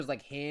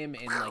like him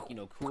and like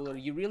Cooler,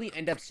 you really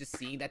end up just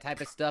seeing that type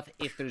of stuff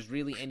if there's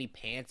really any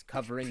pants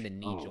covering the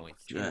knee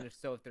joints. And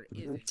if there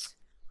isn't.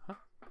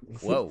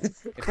 Whoa.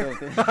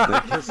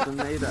 The custom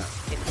made up.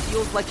 It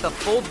feels like the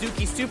full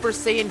Dookie Super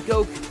Saiyan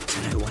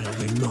Goku. And I want to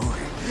win more.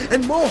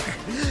 And more!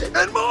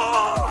 And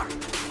more!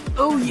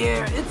 Oh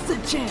yeah, it's the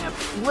champ.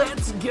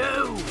 Let's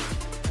go!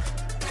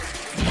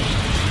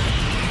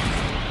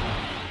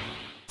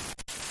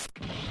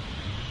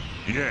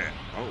 Yeah.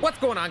 Oh. What's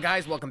going on,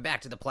 guys? Welcome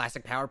back to the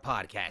Plastic Power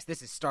Podcast.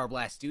 This is Star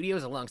Blast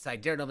Studios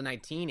alongside Daredevil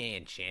 19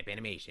 and Champ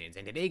Animations.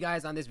 And today,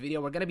 guys, on this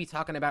video, we're going to be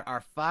talking about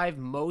our 5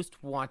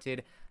 most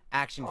wanted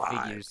action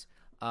figures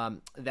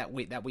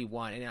that we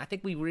want. And I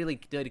think we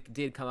really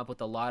did come up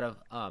with a lot of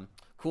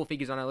cool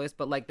figures on our list.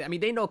 But like, I mean,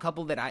 they know a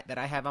couple that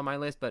I have on my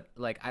list, but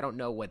like, I don't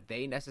know what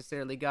they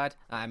necessarily got.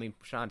 I mean,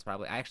 Sean's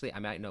probably. I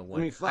might know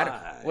one.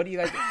 What do you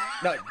guys?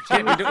 No,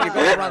 Champ, you're going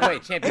the wrong way.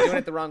 Champ, you're doing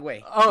it the wrong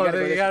way. Oh,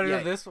 you gotta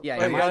do this. Yeah,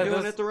 am I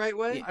doing it the right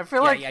way? I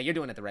feel like you're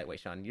doing it the right way,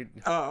 Sean.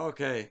 Oh,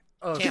 okay.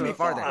 Oh, Champ, be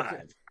farther.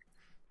 Okay.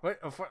 Wait.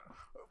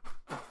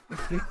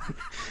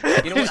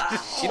 You know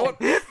what?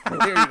 There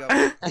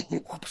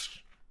you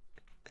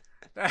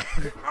go.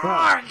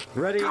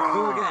 Ready?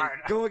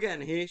 Go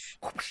again, Heesh.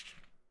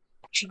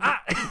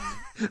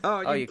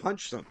 Oh, you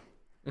punched him.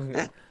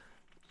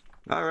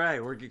 All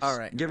right, we're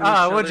giving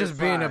we're just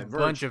being a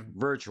bunch of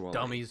virtual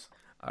dummies.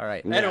 All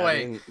right. Yeah,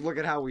 Anyway, I mean, look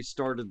at how we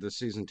started the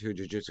season 2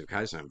 Jujutsu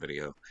Kaisen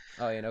video.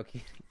 Oh, yeah, no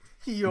kidding.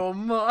 You're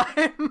mine.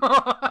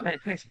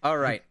 All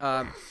right.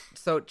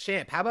 So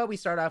Champ, how about we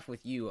start off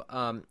with you?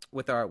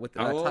 With our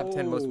top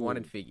 10 most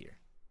wanted figure.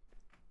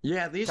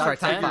 Yeah, these Sorry,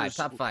 are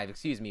top five.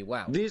 Excuse me.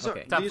 Wow. These are.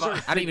 Okay. These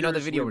are I don't even know the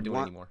video we're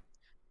doing anymore.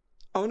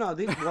 Oh no,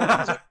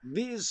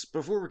 these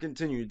before we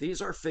continue, these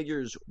are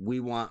figures we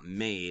want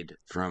made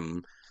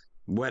from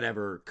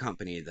whatever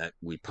company that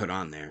we put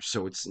on there.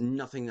 So it's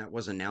nothing that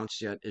was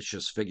announced yet. It's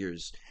just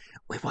figures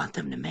we want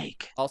them to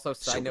make. Also,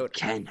 side note,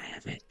 we can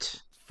have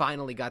it.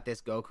 Finally got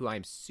this Goku.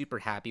 I'm super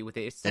happy with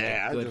it. It's such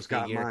Yeah, a good I just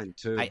figure. got mine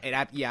too. I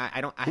have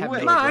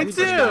Mine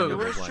too.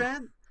 Where's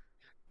Chad?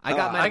 I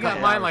got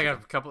mine like a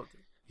couple.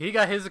 He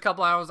got his a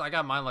couple hours. I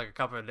got mine like a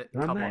couple of days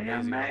ago.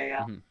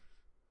 Mm-hmm.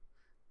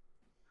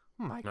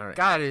 Oh my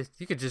God!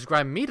 You could just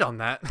grind meat on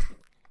that.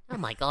 Oh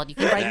my God! You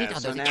can grind meat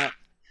on so those.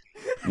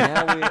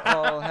 now we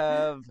all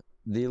have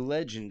the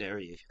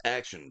legendary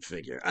action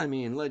figure. I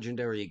mean,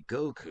 legendary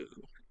Goku.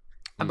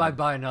 I might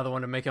buy another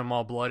one to make them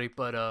all bloody,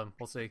 but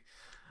we'll see.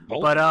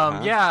 Bolt, but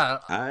yeah,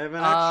 I have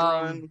an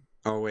extra one.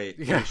 Oh wait,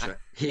 I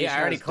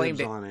already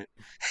claimed it. On it.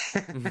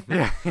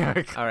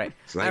 All right,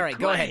 like, all right,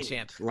 go ahead,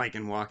 Champ. Like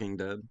in Walking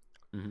Dead.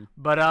 Mm-hmm.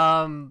 But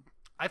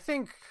I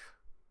think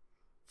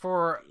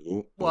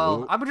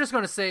I'm just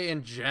gonna say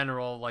in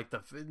general, like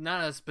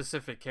not a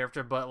specific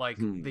character, but like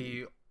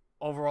the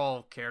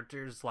overall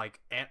characters, like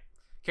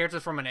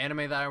characters from an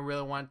anime that I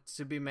really want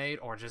to be made,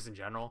 or just in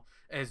general,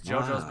 is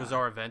JoJo's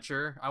Bizarre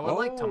Adventure. I would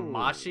like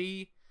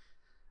Tamashi,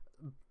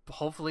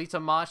 hopefully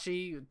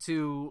Tamashi,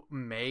 to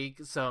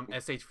make some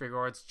SH Figure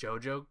Arts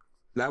JoJo.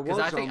 That was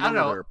on one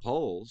of their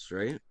polls,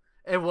 right?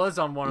 It was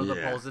on one of the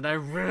polls, and I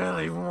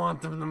really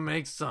want them to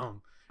make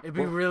some. It'd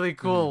be really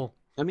cool.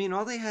 I mean,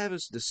 all they have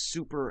is the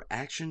super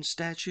action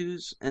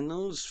statues, and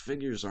those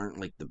figures aren't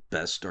like the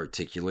best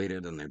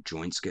articulated, and their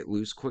joints get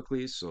loose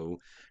quickly. So,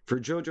 for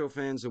JoJo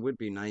fans, it would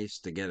be nice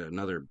to get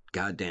another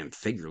goddamn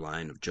figure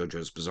line of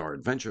JoJo's Bizarre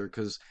Adventure,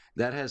 because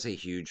that has a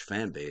huge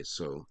fan base.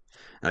 So,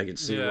 I can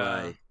see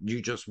why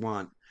you just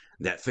want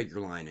that figure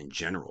line in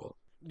general.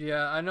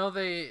 Yeah, I know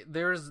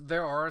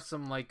there are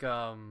some like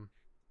some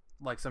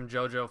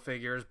JoJo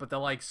figures, but they're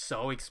like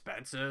so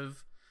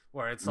expensive.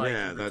 Where it's like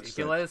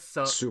ridiculous,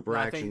 so super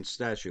action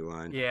statue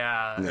line.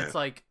 Yeah, it's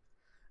like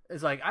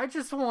I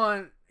just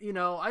want a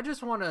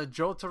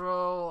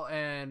Jotaro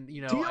and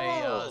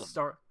a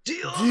Star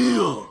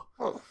Deal.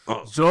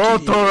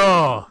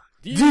 Jotaro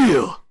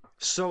Deal.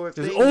 So if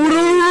they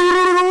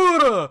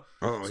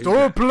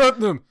Star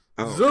Platinum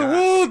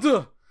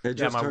the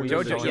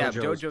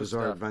JoJo's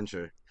Bizarre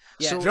Adventure.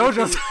 Yeah, so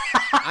JoJo's.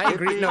 I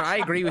agree. No, I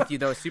agree with you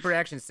though. Super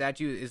action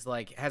statue is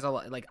like has a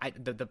lot. Like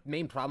the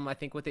main problem I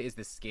think with it is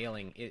the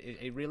scaling.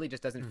 It really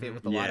just doesn't fit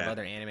with a lot of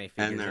other anime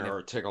figures and their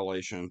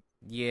articulation.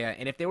 Yeah,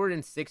 and if they were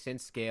in 6-inch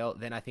scale,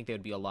 then I think they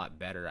would be a lot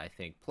better. I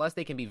think. Plus,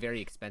 they can be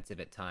very expensive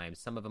at times.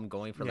 Some of them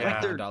going for like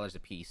 $100 a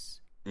piece.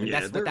 And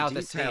yeah, that's their without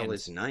detail the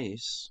is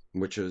nice,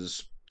 which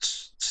is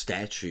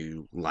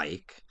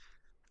statue-like,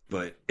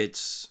 but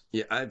it's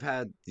I've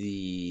had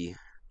the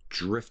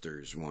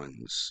Drifters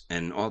ones,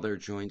 and all their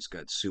joints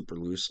got super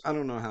loose. I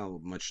don't know how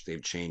much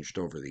they've changed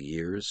over the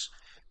years,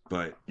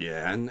 but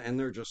yeah, and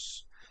they're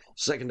just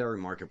secondary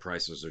market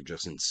prices are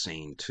just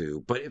insane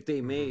too. But if they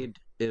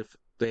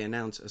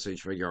announce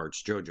SH Figure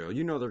Arts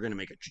JoJo, they're going to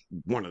make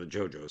one of the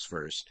JoJos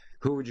first.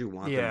 Who would you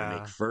want them to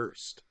make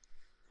first?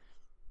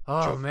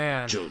 Oh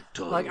man,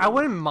 like I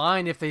wouldn't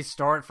mind if they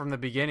start from the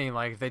beginning,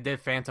 like if they did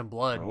Phantom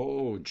Blood.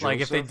 Oh, Joseph? Like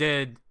if they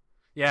did,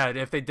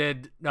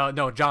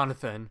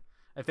 Jonathan.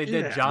 If they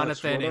did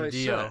Jonathan and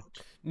Dio.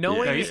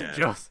 No, you said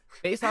Joseph.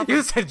 Based off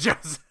you said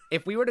Joseph.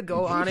 if we were to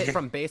go on it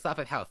from based off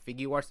of how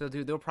figure arts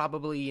they'll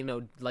probably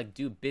like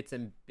do bits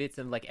and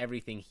like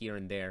everything here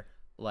and there.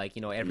 Like,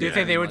 do you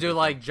think they would do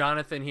like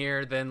Jonathan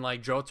here, then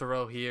like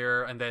Jotaro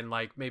here, and then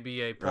like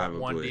maybe a part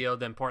 1 Dio,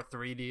 then part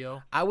 3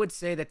 Dio? I would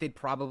say that they'd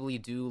probably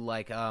do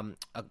like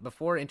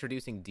before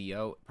introducing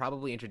Dio,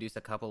 probably introduce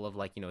a couple of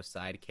like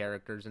side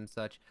characters and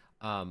such,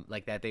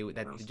 like that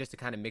just to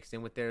kind of mix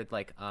in with their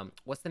like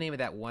what's the name of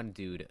that one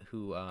dude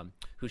who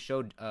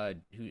showed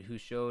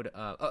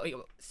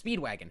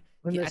Speedwagon.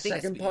 I think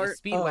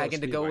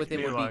Speedwagon to go with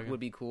it would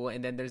be cool.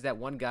 And then there's that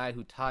one guy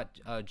who taught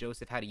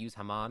Joseph how to use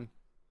Haman.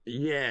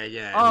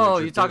 Yeah. Oh,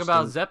 you talk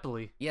about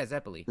Zeppeli. Yeah,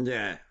 Zeppeli.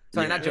 Yeah.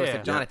 Sorry, not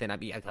Joseph. Jonathan.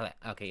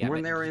 Okay. Yeah.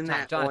 When they were in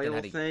that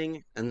oil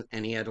thing, and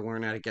he had to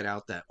learn how to get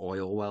out that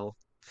oil well.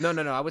 No.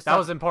 That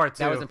was in part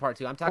 2. That was in part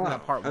 2. I'm talking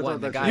about part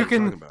 1. The guy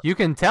you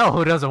can tell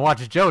who doesn't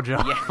watch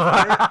JoJo.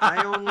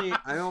 Yeah.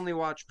 I only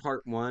watched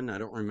part 1. I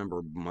don't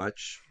remember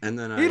much, and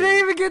then you didn't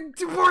even get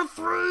to part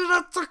 3.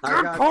 That's a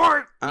good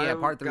part. Yeah,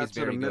 part 3 is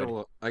very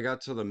good. I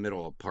got to the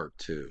middle of part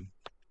 2.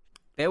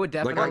 They would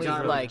definitely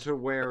I got to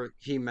where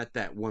he met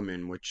that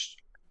woman, which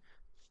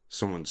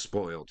someone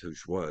spoiled who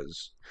she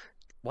was.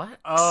 What?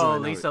 Oh,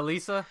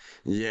 Lisa?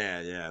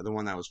 Yeah, the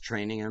one that was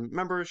training him.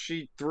 Remember,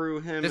 she threw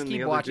him. Just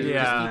keep watching.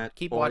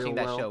 Keep watching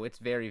that show. It's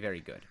very,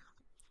 very good.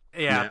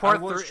 Yeah, part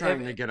 3. I was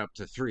trying to get up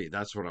to 3.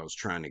 That's what I was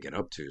trying to get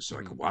up to, so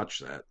I could watch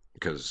that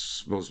because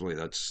supposedly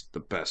that's the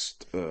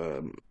best.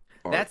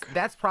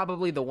 That's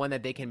probably the one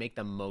that they can make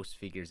the most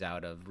figures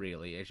out of.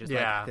 Really, it's just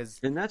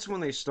and that's when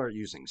they start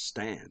using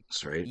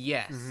stands, right?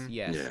 Yes.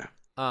 Yeah.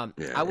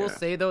 I will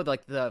say though,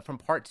 like from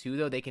part 2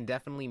 though, they can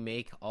definitely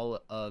make all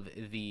of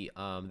the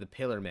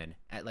Pillar Men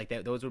at like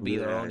that. Those would be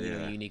their own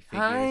unique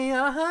figures.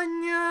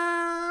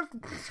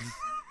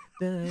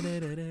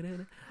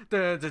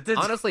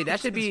 Honestly, that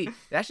should be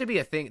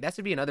a thing. That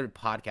should be another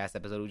podcast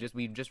episode.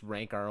 We just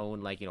rank our own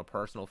like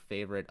personal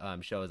favorite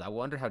shows. I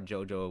wonder how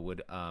JoJo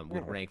would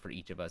rank for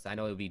each of us. I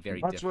know it would be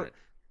very different.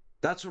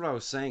 That's what I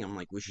was saying. I'm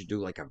like, we should do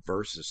like a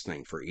versus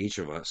thing for each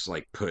of us.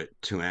 Like put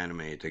 2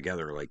 anime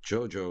together, like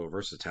JoJo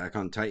versus Attack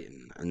on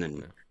Titan, and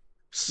then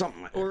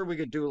something. Or we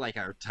could do like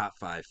our top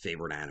 5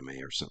 favorite anime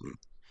or something.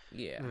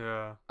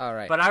 Yeah. All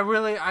right. But I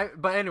really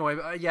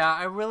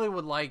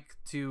would like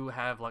to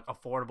have like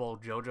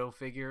affordable JoJo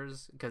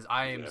figures because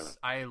I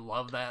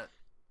love that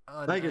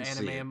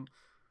anime,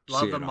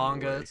 love the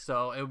manga.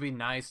 So it would be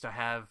nice to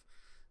have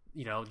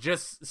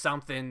just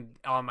something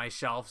on my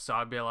shelf, so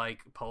I'd be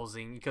like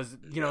posing because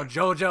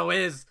JoJo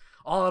is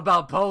all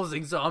about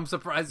posing. So I'm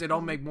surprised they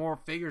don't make more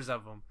figures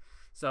of them.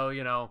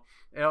 So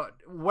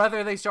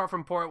whether they start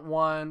from part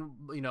 1,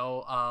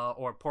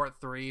 or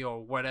part 3 or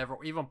whatever,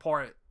 even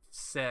part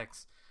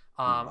 6,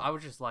 I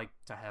would just like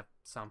to have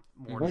some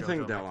more. I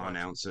think they'll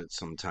announce it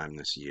sometime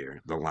this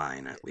year. The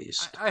line, at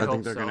least. I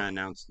think they're gonna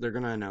announce. They're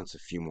gonna announce a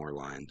few more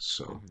lines.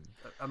 So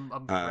I'm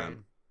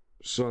praying.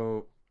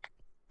 So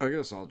I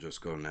guess I'll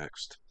just go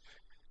next.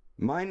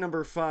 My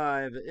number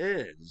 5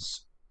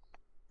 is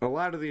a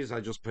lot of these. I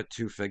just put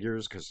 2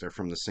 figures because they're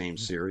from the same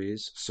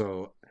series.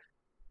 So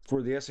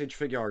for the SH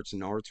Figure Arts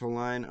Naruto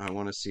line, I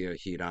want to see a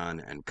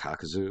Hidan and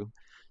Kakuzu.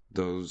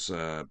 Those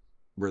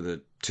were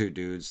the 2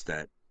 dudes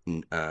that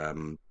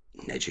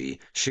Neji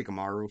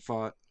Shikamaru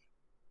fought.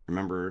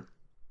 Remember,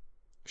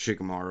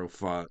 Shikamaru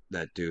fought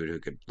that dude who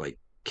could like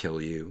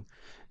kill you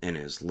in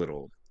his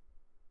little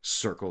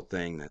circle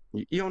thing. That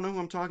you don't know who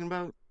I'm talking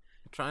about?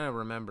 Trying to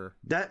remember.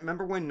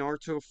 Remember when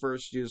Naruto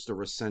first used the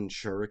Rasen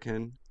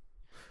Shuriken?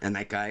 And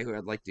that guy who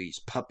had like these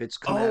puppets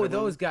come out of him?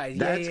 Those guys.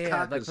 That's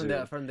yeah. Like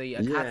from the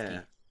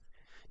Akatsuki.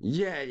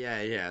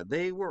 Yeah.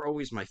 They were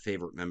always my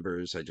favorite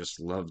members. I just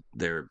loved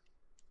their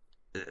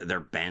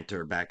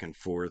banter back and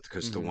forth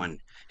because the one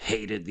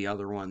hated the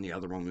other one. The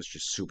other one was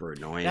just super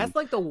annoying. That's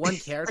like the one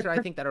character I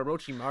think that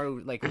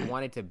Orochimaru like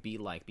wanted to be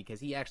like because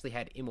he actually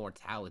had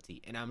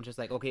immortality, and I'm just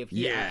like, okay, if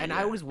he, and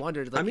I always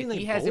wondered like if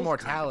he has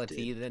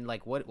immortality, then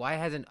like why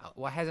hasn't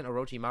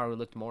Orochimaru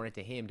looked more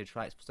into him to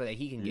try so that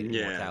he can get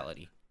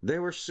immortality? They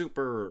were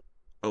super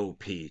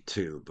OP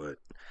too, but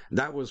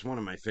that was one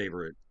of my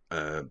favorite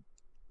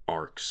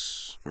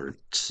arcs or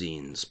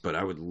scenes, but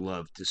I would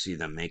love to see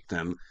them make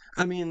them.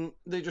 I mean,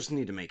 they just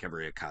need to make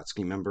every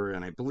Akatsuki member,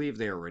 and I believe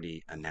they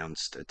already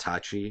announced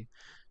Itachi,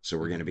 so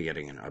we're going to be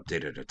getting an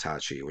updated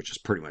Itachi, which is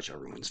pretty much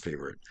everyone's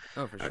favorite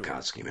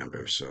Akatsuki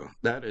member. So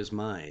that is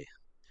my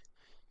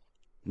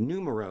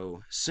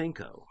numero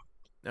cinco.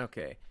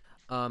 Okay.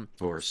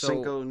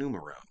 Cinco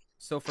numero.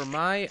 So for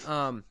my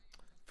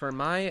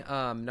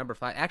number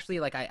 5, actually,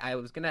 like I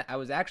was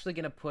actually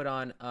gonna put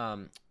on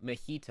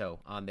Mahito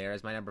on there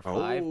as my number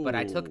 5, but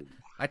I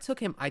took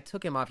him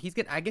off. He's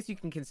good. I guess you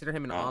can consider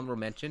him an honorable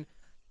mention.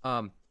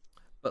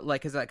 But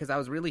like, cause I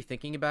was really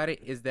thinking about it,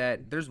 is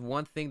that there's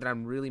one thing that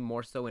I'm really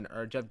more so in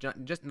urge of,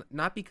 just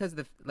not because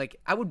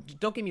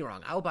don't get me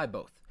wrong, I'll buy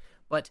both,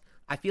 but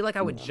I feel like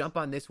I would jump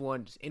on this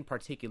one in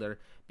particular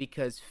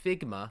because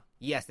Figma.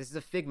 Yes, this is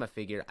a Figma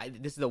figure.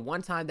 This is the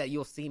one time that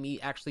you'll see me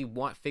actually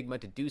want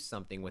Figma to do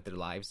something with their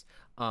lives.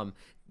 Figma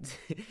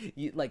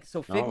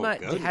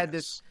had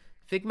this.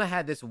 Figma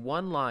had this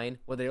one line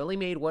where they only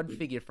made one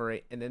figure for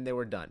it, and then they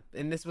were done.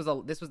 And this was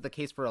the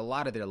case for a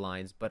lot of their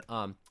lines. But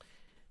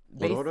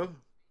Ororo?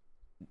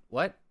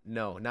 What?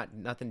 No,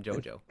 nothing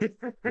JoJo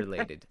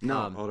related.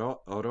 No,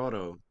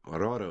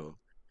 Ororo.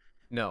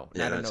 No,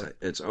 Yeah, I don't know.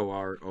 It's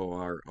OR.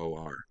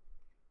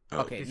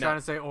 Okay, he's trying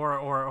to say or.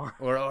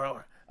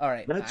 Or. All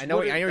right, That's I know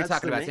what what you're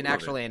talking about. It's an name of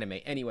actual it. anime.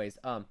 Anyways,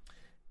 I'm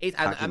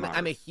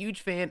a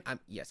huge fan.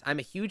 I'm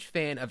a huge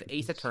fan of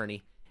Ace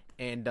Attorney,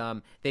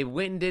 and they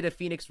went and did a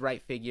Phoenix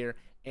Wright figure,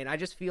 and I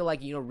just feel like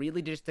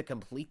really just to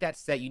complete that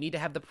set, you need to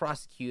have the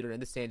prosecutor in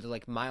the stands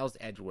like Miles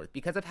Edgeworth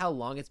because of how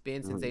long it's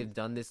been since they've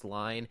done this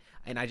line,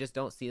 and I just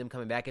don't see them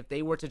coming back. If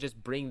they were to just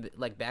bring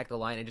back the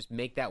line and just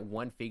make that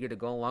one figure to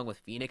go along with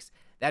Phoenix,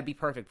 that'd be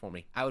perfect for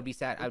me. I would be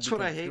sad. That's I would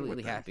what be I hate completely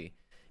with them. happy.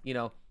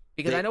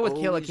 Because They I know with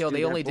Kill la always Kill, do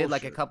they that only did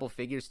like a bullshit. couple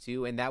figures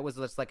too, and that was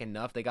just like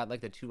enough. They got like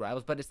the 2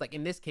 rivals, but it's like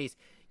in this case,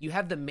 you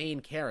have the main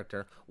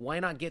character. Why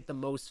not get the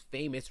most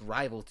famous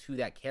rival to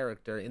that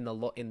character in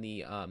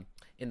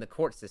the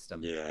court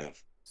system? Yeah.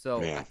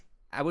 So Yeah.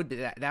 I would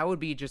that would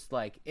be just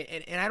like,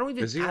 and I don't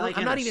even. Is he like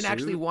I'm in not a even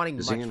actually suit? wanting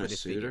Is much he in for a this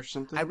suit figure. or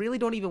something? I really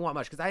don't even want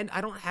much because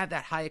I don't have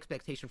that high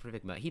expectation for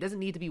Figma. He doesn't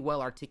need to be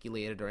well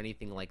articulated or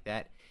anything like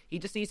that. He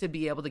just needs to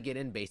be able to get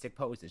in basic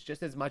poses,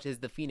 just as much as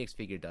the Phoenix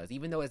figure does.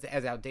 Even though as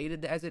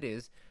outdated as it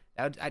is,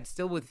 I'd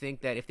still would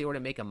think that if they were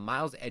to make a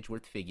Miles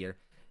Edgeworth figure,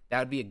 that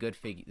would be a good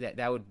figure.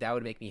 That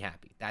would make me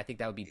happy. I think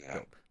that would be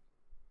dope.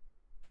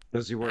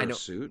 Does he wear a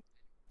suit?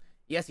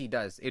 Yes, he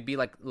does. It'd be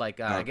like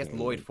I guess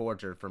Lloyd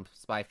Forger from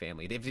Spy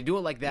Family. If you do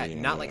it like that,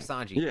 not like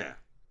Sanji. Yeah.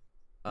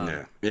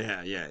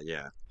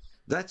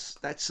 That's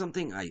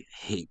something I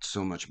hate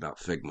so much about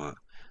Figma.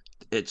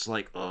 It's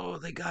like, oh,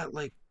 they got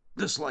like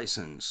this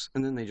license,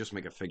 and then they just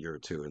make a figure or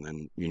two, and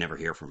then you never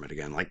hear from it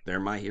again. Like they're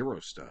My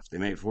Hero stuff. They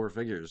made 4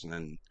 figures, and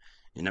then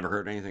you never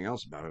heard anything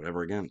else about it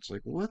ever again. It's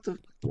like,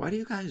 why do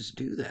you guys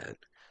do that?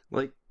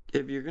 Like,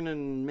 if you're gonna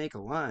make a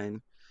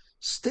line,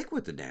 stick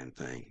with the damn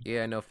thing.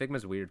 Yeah, no,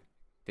 Figma's weird.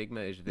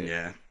 Figma is weird.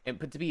 Yeah.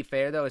 But to be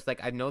fair though, it's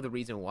like I know the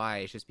reason why.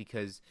 It's just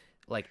because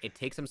like it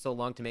takes them so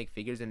long to make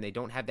figures, and they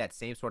don't have that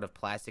same sort of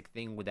plastic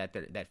thing with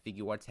that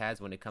Figure Arts has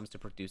when it comes to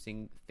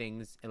producing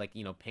things and like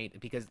paint.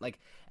 Because like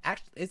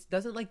actually, it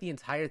doesn't like the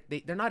entire.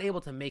 They're not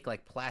able to make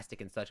like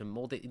plastic and such and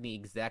mold it in the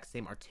exact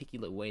same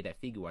articulate way that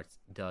Figure Arts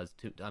does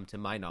to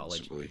my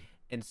knowledge. Possibly.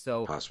 And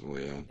so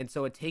Possibly, yeah. And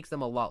so it takes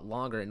them a lot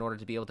longer in order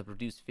to be able to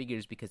produce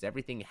figures because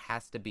everything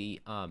has to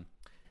be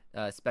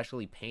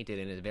specially painted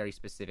in a very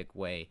specific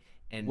way.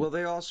 And well,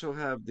 they also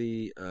have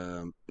they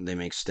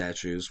make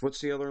statues. What's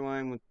the other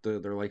line with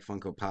they're like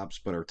Funko Pops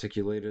but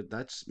articulated?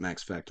 That's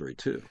Max Factory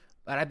too.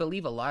 But I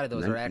believe a lot of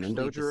those are actually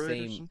the Nindojiro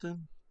same. or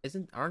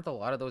something? Aren't a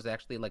lot of those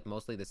actually like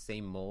mostly the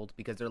same mold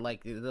because they're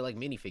like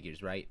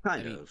minifigures, right?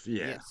 Kind of,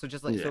 yeah. So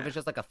just like so if it's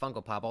just like a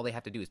Funko Pop, all they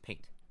have to do is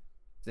paint.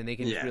 Then they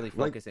can just really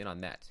focus in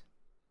on that.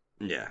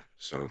 Yeah,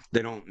 so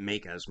they don't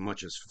make as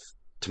much as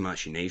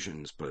Tamashii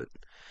Nations, but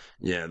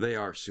yeah, they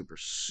are super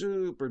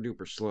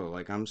duper slow.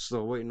 Like I'm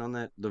still waiting on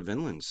the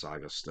Vinland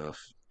Saga stuff.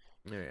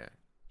 Yeah.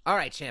 All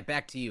right, champ,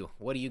 back to you.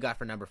 What do you got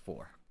for number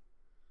 4?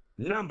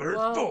 Number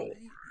 4.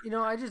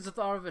 I just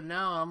thought of it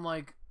now. I'm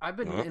like, I've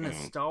been in a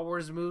Star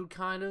Wars mood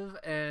kind of,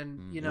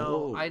 and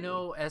I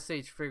know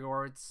SH Figure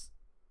Arts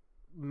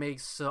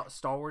makes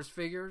Star Wars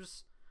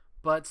figures,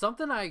 but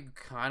something I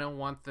kind of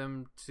want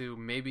them to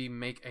maybe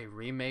make a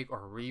remake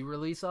or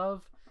re-release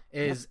of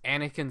is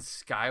Anakin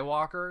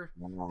Skywalker,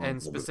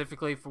 and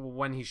specifically for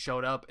when he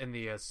showed up in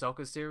the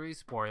Ahsoka series.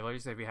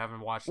 Spoilers if you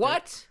haven't watched it.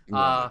 What?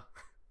 I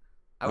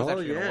was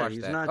actually going to watch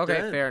he's that. not Okay,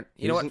 dead. fair.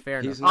 You know what?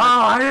 Fair enough.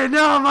 I didn't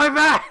know. My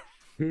bad.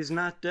 He's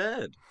not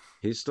dead.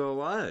 He's still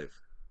alive.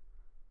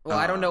 Well,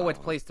 I don't know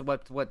what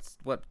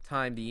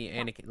time the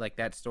Anakin like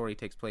that story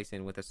takes place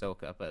in with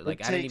Ahsoka, but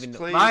like I didn't even know.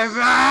 My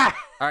bad.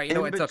 All right, you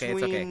know what? It's okay.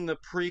 Between the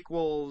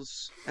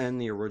prequels and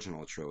the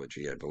original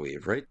trilogy, I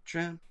believe, right,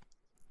 Jan?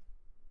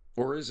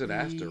 Or is it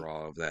after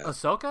all of that?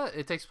 Ahsoka?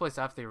 It takes place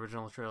after the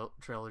original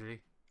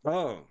trilogy.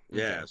 Oh,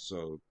 yeah. Okay.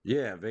 So,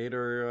 yeah,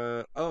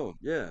 Vader.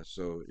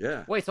 So,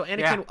 yeah. Wait, so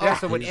Anakin. Yeah.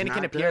 So when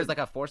Anakin appears dead. like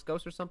a Force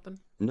ghost or something?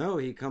 No,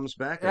 he comes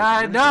back. No,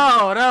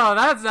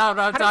 that's not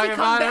what I'm talking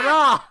about at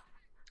all.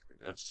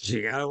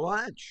 You gotta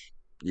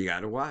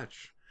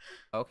watch.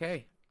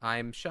 Okay,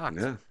 I'm shocked.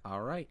 Yeah.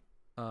 All right.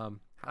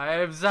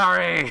 I'm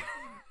sorry.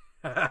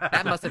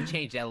 That must have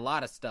changed a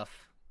lot of stuff.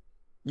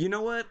 You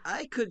know what?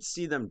 I could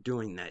see them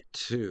doing that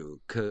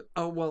too.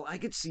 I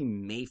could see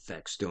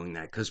Mafex doing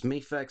that because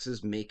Mafex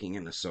is making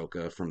an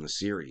Ahsoka from the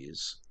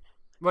series.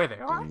 Wait, they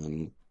are?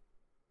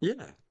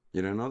 Yeah.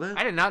 You didn't know that?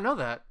 I did not know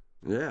that.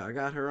 Yeah, I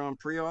got her on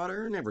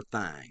pre-order and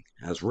everything.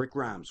 As Rick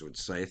Grimes would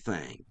say,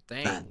 thing.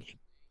 Dang.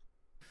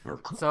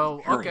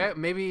 So, okay,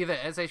 maybe either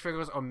SH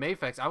Figures or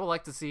Mafex. I would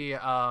like to see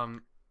a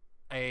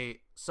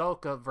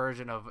Ahsoka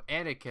version of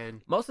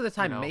Anakin. Most of the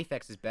time,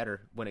 Mafex is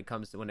better when it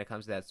comes to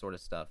that sort of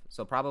stuff.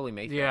 So probably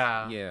Mafex.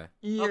 Yeah,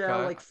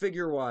 okay. Like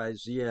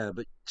figure-wise, yeah,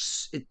 but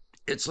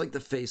it's like the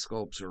face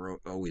sculpts are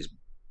always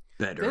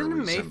better.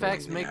 Didn't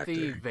Mafex make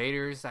the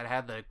Vaders that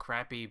had the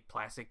crappy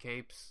plastic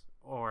capes?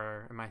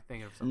 or am I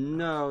thinking of something else?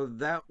 No,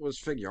 that was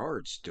Figure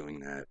Arts doing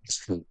that.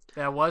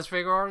 That was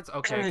Figure Arts?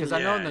 Okay, because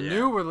I know in the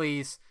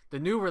Yeah.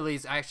 new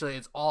release, actually,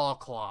 it's all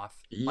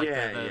cloth. Like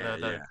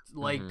the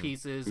leg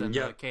pieces and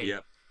the cape.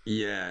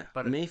 Yeah.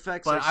 But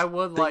Mafex, I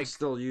would like...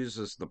 still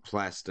uses the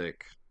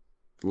plastic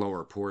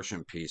lower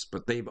portion piece,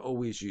 but they've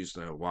always used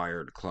a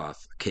wired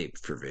cloth cape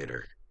for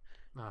Vader.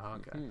 Oh,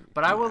 okay.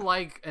 But I would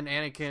like an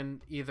Anakin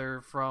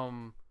either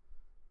from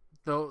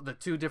the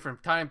two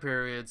different time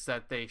periods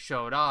that they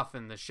showed off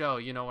in the show.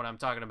 You know what I'm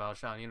talking about,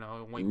 Sean? You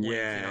know, wink,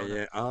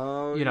 wink.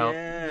 Oh, you know,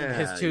 yeah.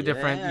 his two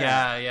different.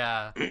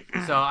 Yeah.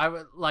 So I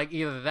would like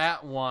either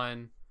that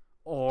one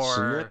or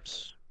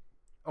Snips.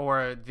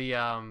 or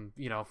the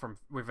you know, from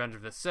Revenge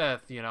of the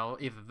Sith. You know,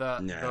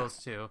 either those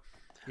two.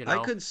 You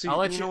know, I could see.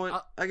 I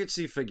could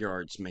see Figure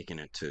Arts making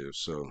it too.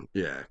 So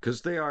yeah,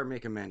 because they are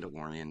making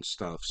Mandalorian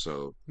stuff.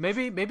 So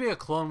maybe a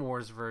Clone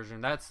Wars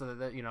version. That's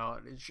you know,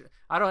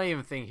 I don't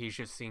even think he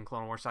should see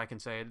Clone Wars. So I can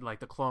say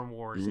like the Clone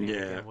Wars.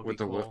 Yeah, would with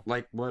be the cool.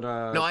 like what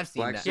No, I've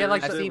seen Black that. Yeah,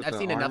 like I've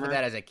seen enough armor? of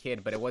that as a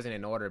kid, but it wasn't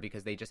in order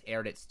because they just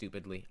aired it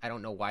stupidly. I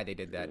don't know why they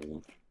did that.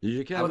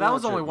 You can Well, that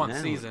was watch only it one now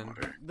in season.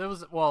 order. There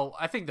was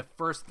I think the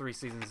first 3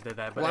 seasons did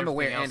that. But Well, I'm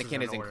aware everything else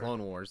Anakin is in order.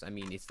 Clone Wars. I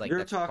mean, it's like You're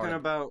that's part talking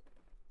of... about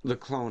the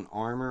clone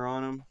armor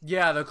on him.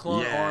 Yeah, the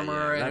clone Yeah,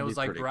 armor, and that'd it was be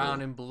like pretty brown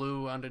cool. and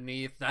blue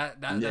underneath. That's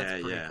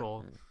pretty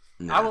cool.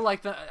 No. I would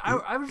like that.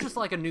 I would just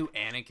like a new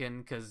Anakin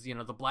because you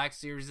know the Black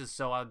Series is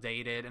so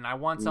outdated, and I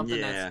want something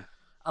that's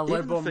a Even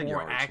little the bit Figure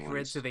more Arts accurate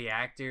ones. to the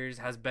actors,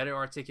 has better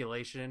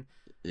articulation.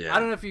 Yeah. I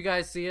don't know if you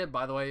guys see it.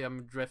 By the way,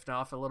 I'm drifting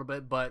off a little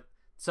bit, but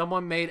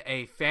someone made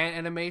a fan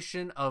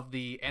animation of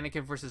the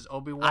Anakin versus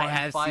Obi-Wan I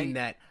have fight. seen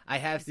that. I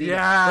have seen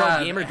Yeah, it.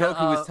 Bro, Gamer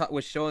Goku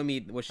was showing me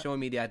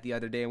that the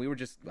other day, and we were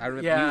just we were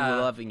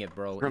loving it,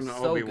 bro. From It's the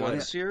so Obi-Wan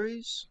good.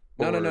 series?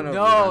 No. Or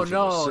No, Revenge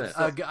of the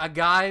Sith? a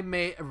guy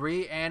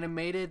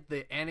reanimated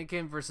the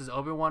Anakin versus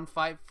Obi-Wan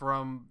fight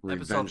from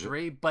episode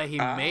 3, but he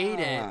made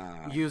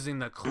it using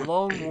the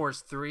Clone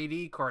Wars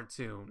 3D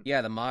cartoon.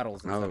 Yeah, the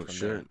models and Oh stuff from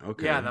shit! there.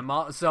 Okay.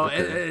 Yeah, so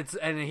Okay. it's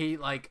and he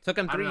like Took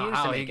him I don't 3 know years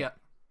how to he make got.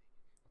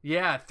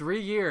 Yeah,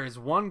 3 years.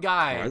 One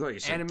guy I thought you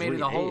said animated 3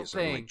 the whole days. I'm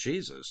thing. like,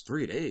 Jesus,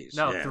 3 days.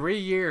 No, yeah. 3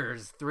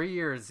 years. 3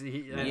 years.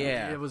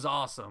 Yeah. It was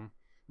awesome.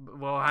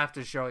 We'll have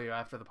to show you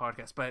after the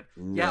podcast. But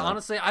yeah,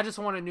 honestly, I just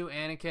want a new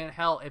Anakin.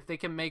 Hell, if they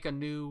can make a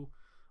new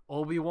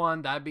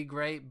Obi-Wan, that'd be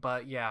great.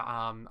 But yeah,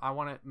 I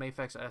want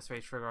Mafex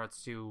SFH Figure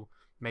Arts to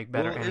make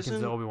better Anakins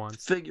isn't than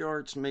Obi-Wans. Figure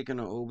Arts making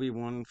an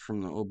Obi-Wan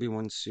from the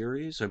Obi-Wan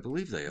series? I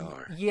believe they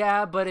are.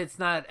 Yeah, but it's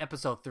not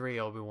episode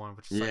 3 Obi-Wan,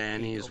 which is Yeah, like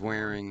and peak he's Obi-Wan.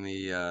 wearing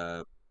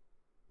the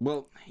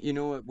well, you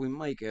know what? We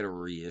might get a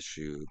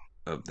reissue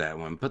of that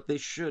one, but they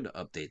should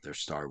update their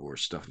Star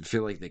Wars stuff. I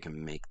feel like they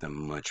can make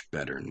them much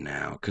better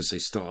now because they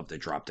still have the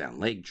drop-down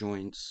leg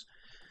joints.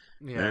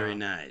 Yeah. Very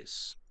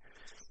nice.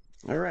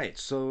 All right,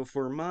 so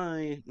for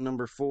my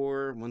number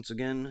 4, once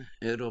again,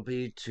 it'll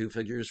be 2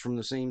 figures from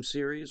the same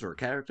series or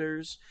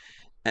characters.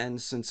 And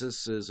since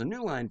this is a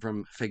new line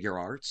from Figure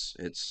Arts,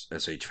 it's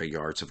SH Figure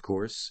Arts, of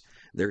course,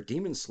 their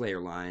Demon Slayer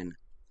line.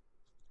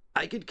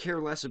 I could care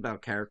less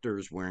about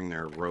characters wearing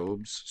their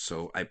robes,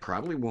 so I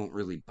probably won't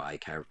really buy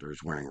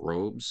characters wearing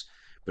robes.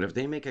 But if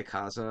they make a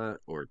Kaza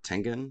or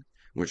Tengen,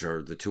 which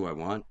are the 2 I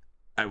want,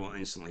 I will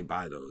instantly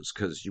buy those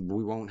because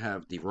we won't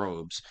have the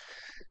robes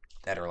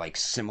that are like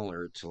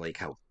similar to like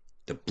how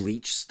the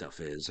Bleach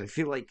stuff is. I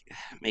feel like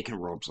making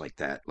robes like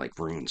that like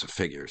ruins a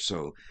figure.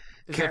 So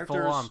Is it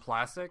full on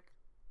plastic?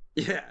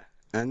 Yeah.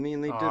 I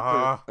mean, they did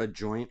put a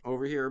joint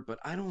over here, but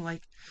I don't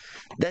like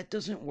that.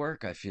 Doesn't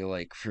work. I feel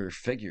like for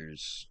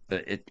figures,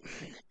 it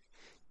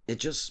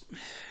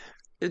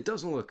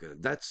doesn't look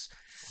good. That's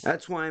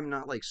why I'm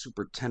not like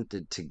super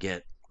tempted to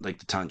get like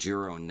the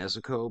Tanjiro and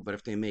Nezuko. But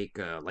if they make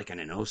like an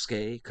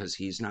Inosuke because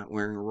he's not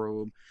wearing a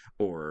robe,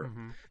 or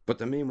but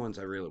the main ones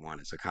I really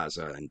want is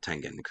Akaza and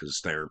Tengen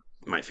because they're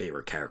my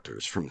favorite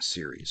characters from the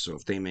series. So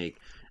if they make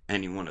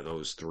any one of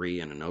those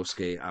 3 in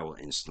Inosuke, I will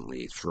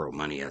instantly throw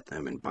money at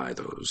them and buy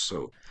those.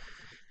 So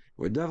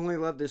we'd definitely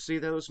love to see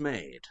those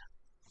made.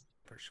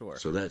 For sure.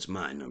 So that's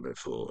my number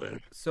 4.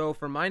 So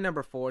for my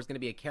number 4 is going to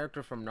be a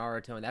character from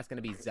Naruto, and that's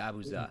going to be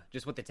Zabuza.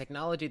 Just with the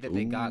technology that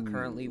they got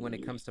currently when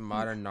it comes to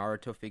modern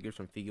Naruto figures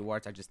from Figure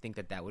Arts, I just think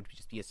that would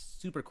just be a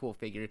super cool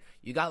figure.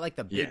 You got like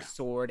the big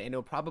sword, and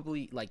it'll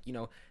probably like, you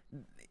know,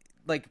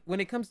 like when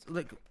it comes to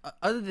like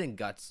other than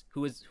Guts,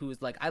 who is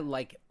like I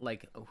like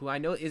who I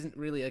know isn't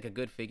really like a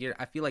good figure.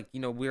 I feel like, you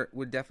know, we're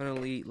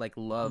definitely like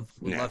love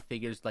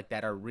figures like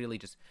that are really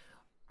just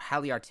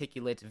highly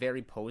articulate,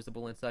 very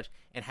posable and such,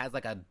 and has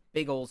like a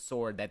big old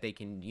sword that they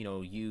can, you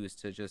know, use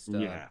to just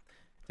to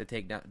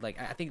take down.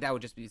 Like I think that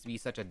would just be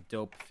such a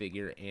dope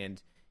figure,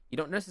 and you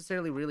don't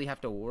necessarily really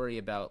have to worry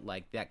about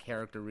like that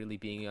character really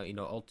being you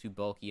know, all too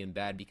bulky and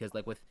bad, because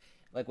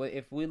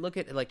if we look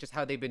at like just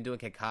how they've been doing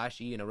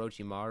Kakashi and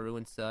Orochimaru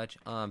and such,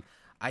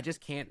 I just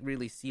can't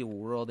really see a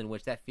world in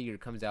which that figure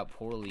comes out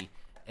poorly,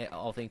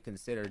 all things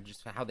considered,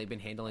 just how they've been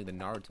handling the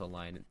Naruto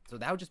line. So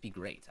that would just be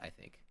great, I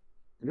think.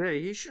 Yeah,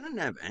 he shouldn't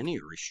have any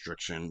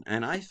restriction.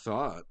 And I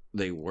thought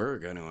they were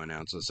going to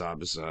announce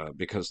Zabuza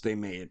because they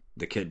made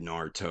the kid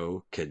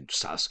Naruto, kid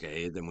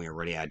Sasuke, then we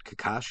already had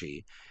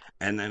Kakashi.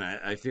 And then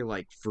I feel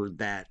like for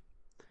that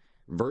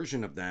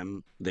version of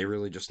them, they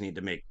really just need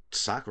to make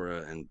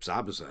Sakura and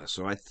Zabuza.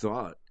 So I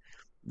thought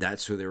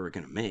that's who they were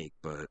going to make,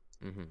 but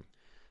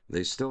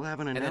they still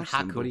haven't And then announced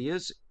him. But Haku. he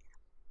is.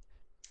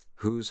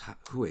 Who's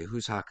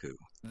Haku?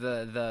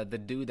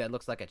 The dude that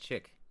looks like a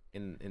chick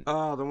in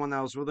Oh, the one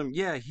that was with him.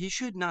 Yeah, he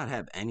should not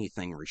have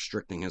anything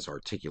restricting his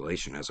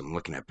articulation. As I'm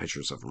looking at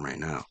pictures of him right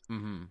now,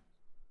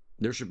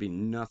 there should be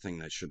nothing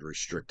that should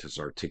restrict his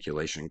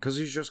articulation because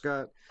he's just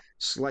got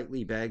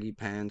slightly baggy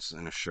pants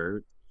and a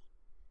shirt.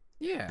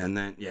 Yeah. And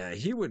then, yeah,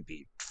 he would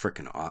be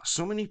freaking awesome.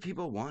 So many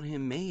people want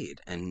him made,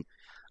 and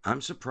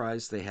I'm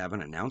surprised they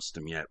haven't announced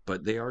him yet.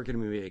 But they are going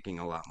to be making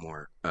a lot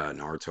more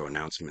Naruto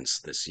announcements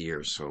this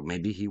year, so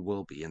maybe he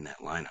will be in that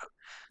lineup.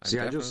 See,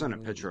 I just sent a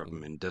picture of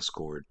him in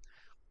Discord.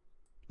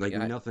 Like,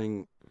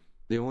 nothing.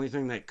 The only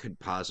thing that could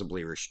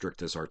possibly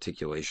restrict his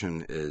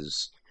articulation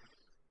is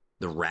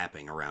the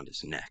wrapping around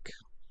his neck.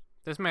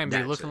 This man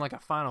be looking like a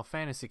Final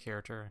Fantasy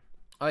character.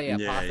 Oh yeah,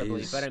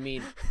 possibly. But I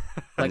mean,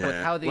 like with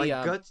how the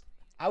Guts.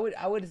 I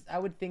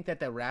would think that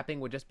the wrapping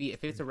would just be,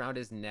 if it's around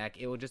his neck,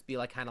 it would just be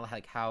like kind of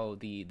like how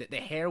the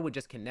hair would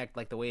just connect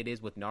like the way it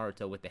is with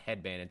Naruto with the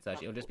headband and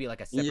such. It would just be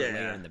like a separate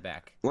layer in the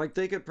back. Like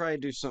they could probably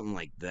do something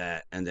like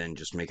that and then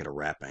just make it a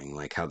wrapping,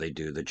 like how they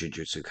do the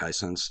Jujutsu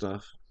Kaisen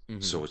stuff.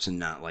 So it's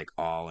not like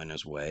all in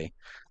his way.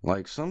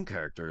 Like some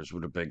characters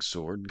with a big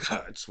sword,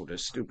 Guts with a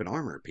stupid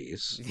armor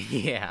piece.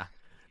 Yeah.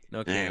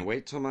 No kidding. And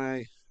wait till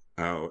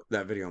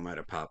that video might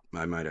have popped.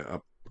 I might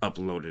have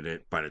uploaded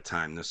it by the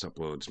time this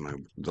uploads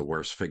the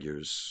worst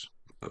figures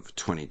of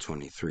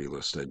 2023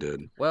 list I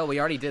did. Well, we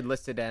already did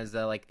list it as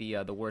like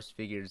the worst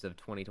figures of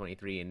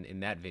 2023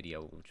 in that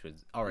video, which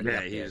was already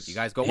up there. You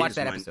guys go watch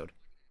that episode.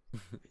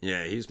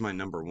 Yeah, he's my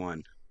number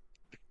one.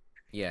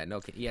 Yeah,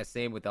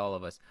 same with all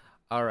of us.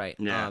 All right.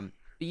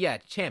 Yeah.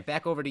 Champ,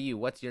 back over to you.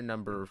 What's your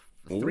number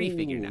 3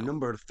 figure now?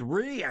 Number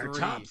 3, our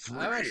top 3.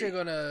 I'm actually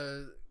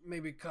gonna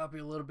maybe copy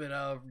a little bit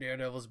of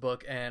Daredevil's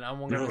book, and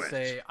I'm gonna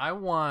say I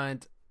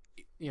want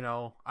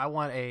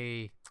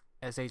a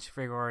SH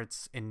figure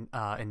arts in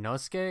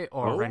Inosuke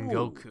or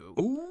Rengoku.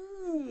 Ooh.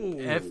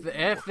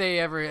 If they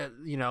ever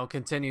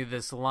continue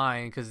this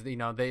line, because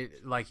they,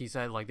 like he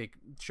said, like they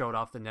showed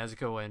off the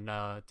Nezuko and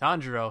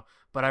Tanjiro,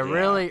 but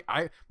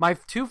my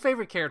 2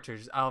 favorite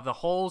characters out of the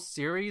whole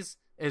series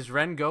is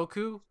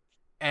Rengoku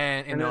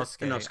and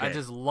Inosuke. I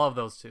just love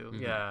those 2.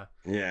 Yeah.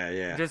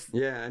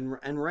 And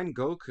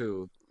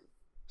Rengoku,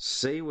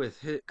 say with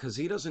his, because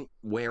he doesn't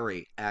wear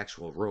a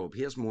actual robe,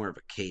 he has more of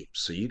a cape,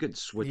 so you could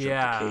switch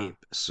up the cape,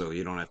 so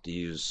you don't have to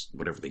use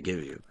whatever they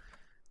give you.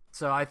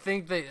 So I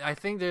think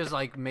there's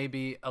like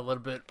maybe a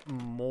little bit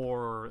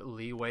more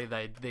leeway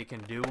that they can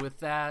do with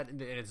that.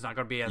 It's not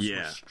going to be as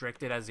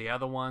restricted as the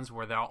other ones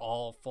where they're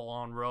all full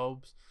on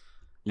robes.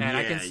 And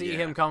I can see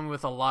him coming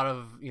with a lot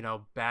of,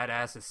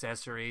 badass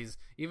accessories.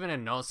 Even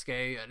in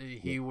Inosuke,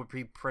 he would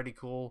be pretty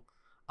cool.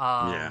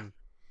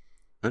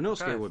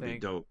 Inosuke would be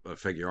dope, a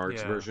figure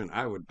arts version.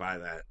 I would buy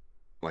that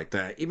like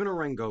that. Even a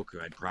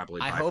Rengoku, I'd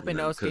probably buy. I hope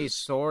Inosuke's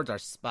swords are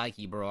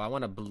spiky, bro. I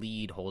want to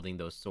bleed holding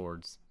those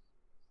swords.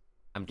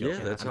 I'm joking.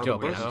 Yeah, that's I'm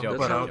joking.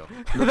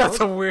 That's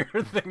a weird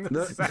thing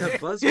to say.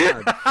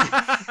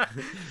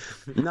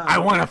 No, I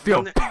want to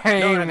feel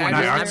pain when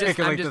I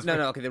articulate this. No.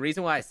 Okay, the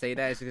reason why I say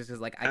that is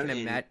because like I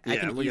can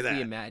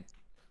easily imagine.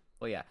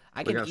 Well, yeah,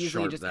 I can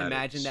easily just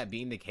imagine that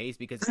being the case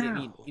because I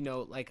mean,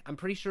 like I'm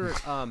pretty sure.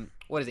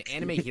 What is it?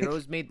 Anime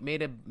Heroes made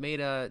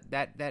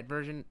that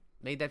version,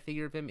 made that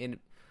figure of him. And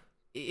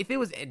if it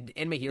was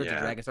Anime Heroes or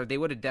Dragon Star, they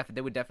would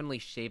definitely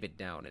shave it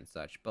down and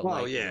such. But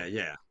I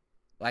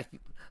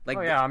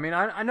mean,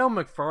 I know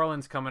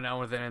McFarlane's coming out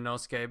with an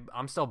Inosuke.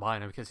 I'm still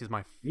buying him because he's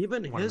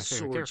even his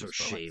swords are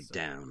shaved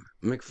down.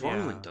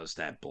 McFarlane does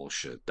that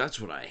bullshit. That's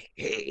what I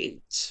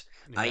hate.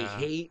 I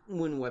hate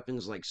when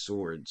weapons like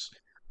swords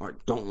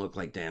don't look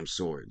like damn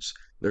swords.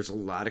 There's a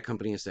lot of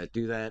companies that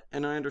do that,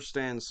 and I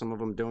understand some of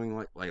them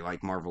doing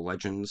like Marvel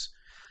Legends.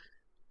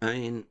 I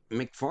mean,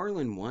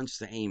 McFarlane wants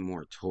to aim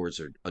more towards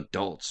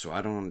adults, so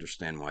I don't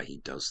understand why he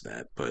does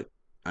that. But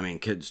I mean,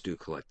 kids do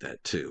collect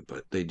that too,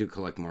 but they do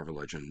collect Marvel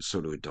Legends, so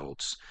do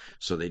adults.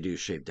 So they do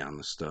shave down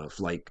the stuff.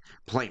 Like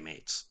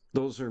Playmates,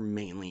 those are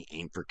mainly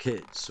aimed for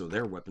kids, so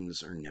their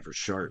weapons are never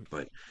sharp.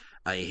 But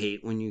I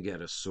hate when you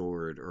get a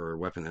sword or a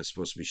weapon that's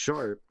supposed to be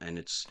sharp and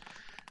it's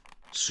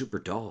super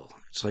dull.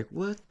 It's like,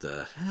 what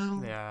the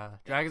hell? Yeah,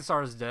 Dragon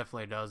Stars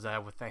definitely does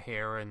that with the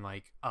hair and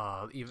like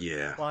even.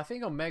 Yeah. Well, I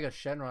think Omega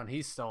Shenron,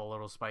 he's still a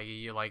little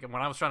spiky. Like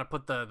when I was trying to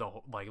put the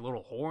like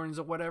little horns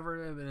or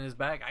whatever in his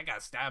back, I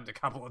got stabbed a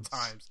couple of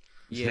times.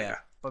 Yeah.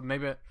 But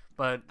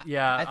But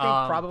yeah, I think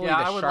probably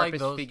I the would like sharpest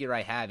those. figure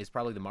I have is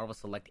probably the Marvel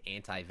Select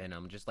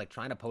Anti-Venom. Just like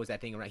trying to pose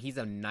that thing around. He's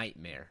a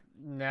nightmare.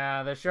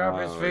 Nah, the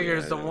sharpest figure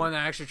is the one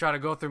that actually tried to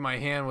go through my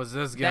hand was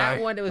this guy.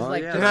 That one, it was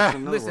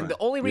listen, the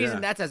only reason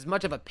that's as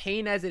much of a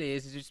pain as it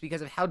is just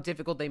because of how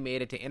difficult they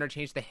made it to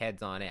interchange the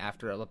heads on it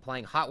after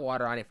applying hot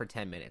water on it for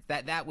 10 minutes.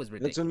 That was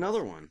ridiculous. That's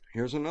another one.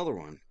 Here's another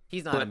one.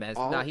 He's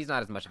not he's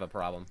not as much of a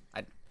problem.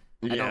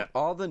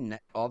 All the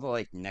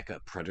like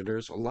NECA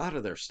Predators, a lot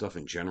of their stuff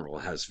in general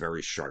has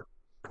very sharp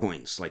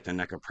points. Like the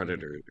NECA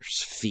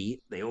Predators'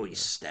 feet, they always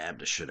stab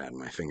the shit out of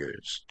my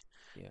fingers.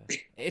 Yeah,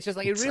 it's just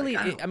like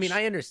I mean,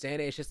 I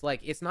understand it. It's just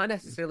like it's not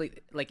necessarily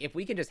like if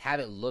we can just have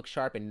it look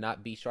sharp and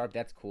not be sharp,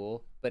 that's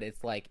cool. But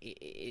it's like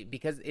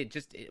because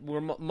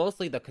we're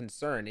mostly the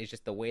concern is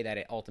just the way that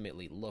it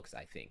ultimately looks.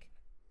 I think,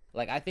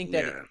 like I think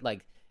that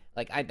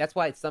that's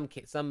why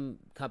some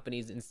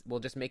companies will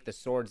just make the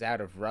swords out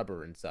of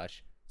rubber and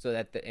such. So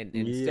that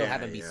still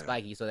have them be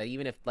spiky, so that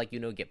even if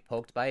get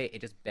poked by it, it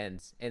just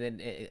bends, and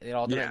then it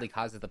ultimately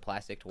causes the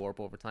plastic to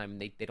warp over time.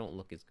 And they don't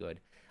look as good.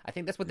 I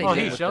think that's what they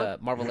did with the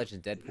Marvel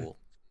Legends Deadpool.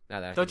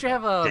 Don't you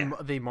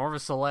have the Marvel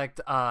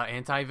Select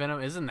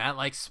Anti-Venom? Isn't that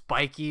like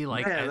spiky?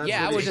 Like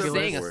I was just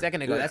saying a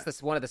second ago.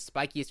 That's one of the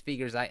spikiest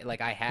figures I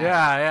have.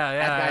 Yeah.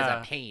 That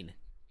guy's a pain,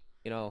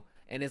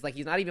 And it's like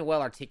he's not even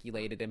well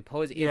articulated and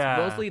It's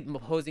mostly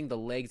posing the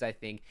legs, I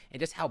think,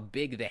 and just how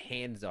big the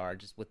hands are,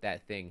 just with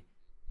that thing.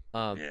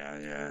 But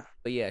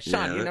yeah,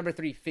 Sean, your number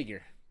 3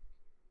 figure.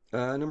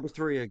 Number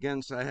 3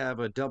 against I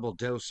have a double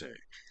dose.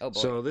 Oh boy!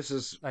 So this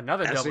is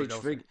another double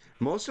dose.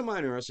 Most of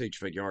mine are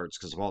SH Figuarts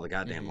because of all the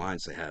goddamn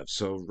lines they have.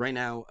 So right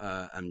now,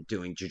 I'm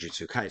doing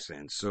Jujutsu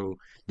Kaisen. So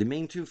the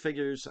main 2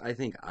 figures I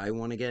think I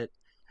want to get.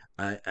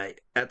 I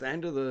at the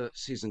end of the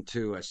season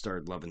 2, I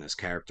started loving this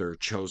character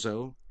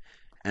Chozo,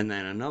 and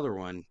then another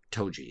one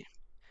Toji.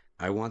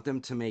 I want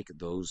them to make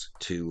those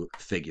 2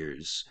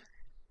 figures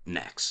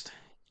next.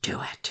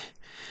 Do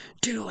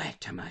it,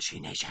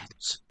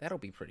 Tamashinations. That'll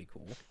be pretty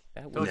cool.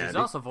 Toji's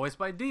also voiced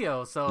by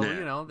Dio, so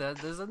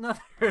there's another.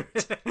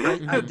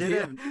 I did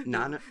have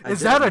Is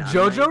that a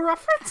JoJo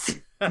reference?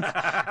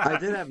 I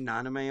did have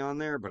Naname on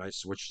there, but I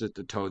switched it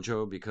to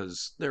Tojo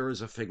because there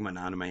is a Figma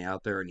Naname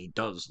out there, and he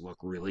does look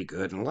really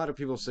good. And a lot of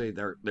people say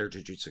their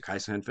Jujutsu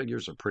Kaisen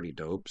figures are pretty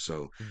dope,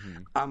 so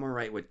I'm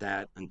alright with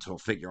that until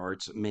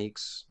Figuarts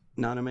makes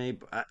Naname.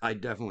 But I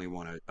definitely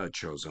want a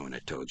Chozo and a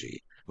Toji.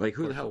 Like,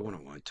 who the hell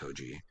wouldn't want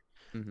Toji?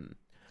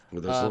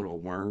 With those little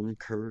worm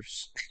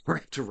curse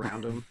wrapped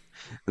around him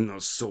and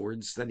those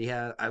swords that he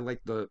had. I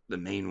like the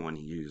main one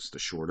he used, the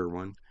shorter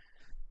one.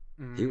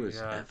 He was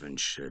effing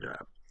shit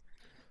up.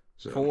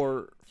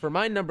 So, for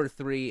my number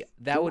 3,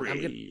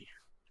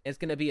 it's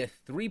gonna be a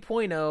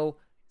 3.0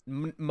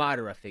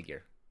 Madara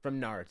figure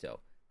from Naruto.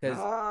 Good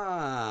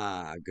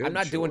I'm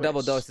not doing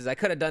double doses. I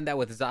could have done that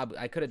with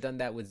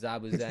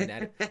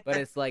Zabuza, but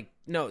it's like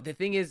no. The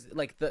thing is,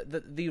 like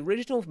the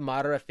original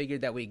Madara figure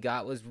that we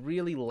got was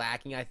really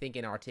lacking, I think,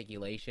 in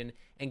articulation.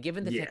 And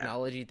given the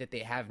technology that they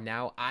have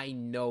now, I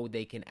know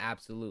they can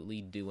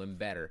absolutely do him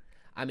better.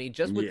 I mean,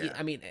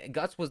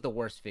 Guts was the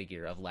worst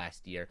figure of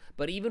last year,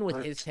 but even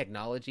with his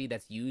technology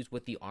that's used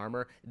with the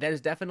armor,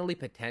 there's definitely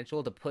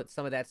potential to put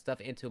some of that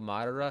stuff into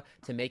Madara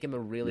to make him a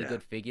really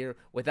good figure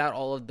without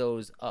all of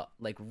those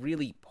like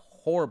really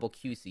horrible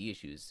QC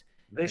issues.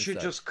 They should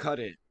just cut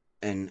it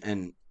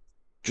and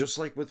just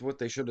like with what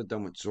they should have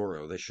done with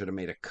Zoro, they should have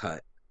made a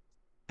cut.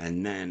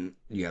 And then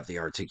you have the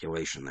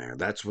articulation there.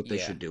 That's what they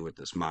should do with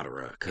this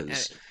Madara,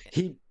 because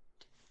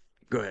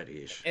Go ahead,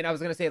 Ish. And I was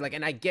gonna say, like,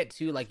 and I get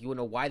too, like,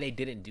 why they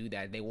didn't do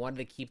that. They wanted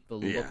to keep the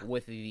look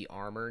with the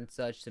armor and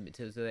such,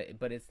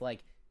 but it's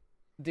like,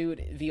 dude,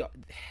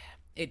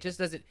 it just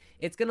doesn't.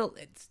 It's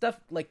stuff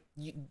like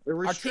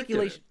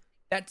articulation.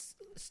 That's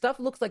stuff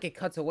looks like it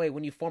cuts away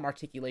when you form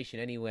articulation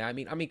anyway. I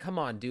mean, come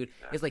on, dude.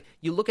 It's like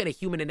you look at a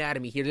human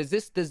anatomy here. Does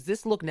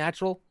this look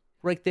natural?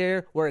 Right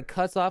there where it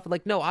cuts off,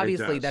 like no,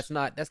 obviously that's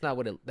not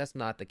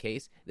the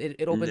case.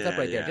 It opens up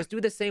right there. Just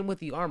do the same with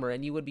the armor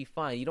and you would be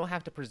fine. You don't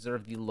have to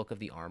preserve the look of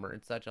the armor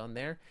and such on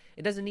there.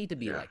 It doesn't need to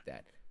be like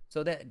that.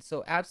 So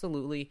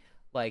absolutely,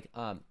 like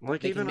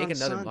they even can make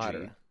another Sanji.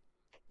 Madara.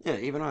 Yeah,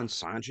 even on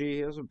Sanji, he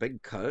has a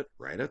big cut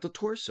right at the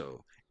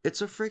torso.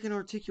 It's a freaking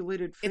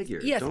articulated figure.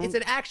 It's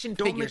an action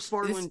figure. Don't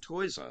McFarlane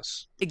toys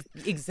us.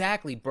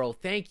 Exactly, bro.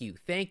 Thank you.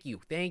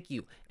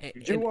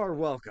 You are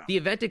welcome. The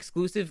event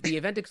exclusive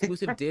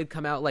did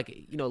come out like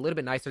a little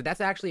bit nicer. That's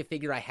actually a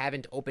figure I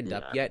haven't opened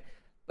up yet.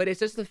 But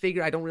it's just a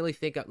figure I don't really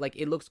think like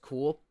it looks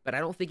cool, but I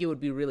don't think it would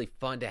be really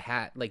fun to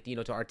have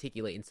to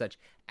articulate and such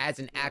as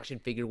an action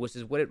figure, which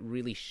is what it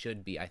really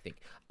should be. I think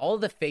all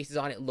of the faces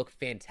on it look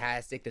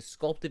fantastic. The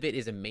sculpt of it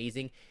is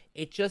amazing.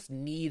 It just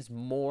needs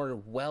more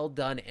well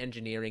done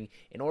engineering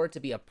in order to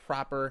be a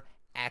proper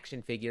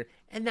action figure,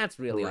 and that's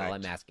really all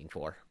I'm asking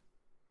for.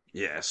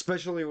 Yeah,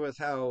 especially with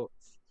how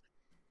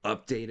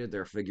updated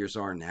their figures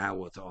are now,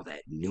 with all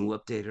that new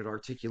updated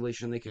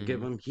articulation they could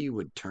give him, he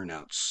would turn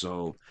out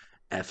so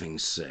effing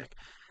sick.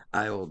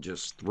 I'll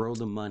just throw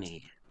the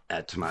money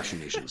at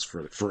Tamashinations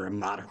for a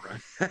Madara,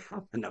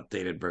 an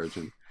updated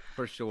version.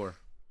 For sure.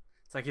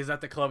 It's like he's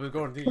at the club and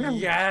going,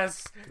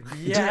 yes,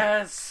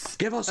 yes.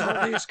 Give us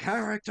all these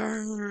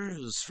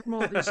characters from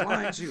all these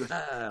lines you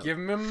have. Give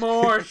me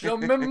more. Show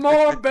me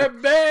more,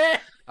 baby.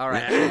 All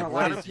right. Yeah, a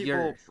lot of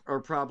people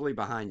are probably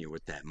behind you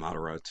with that,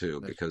 Madara,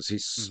 too, because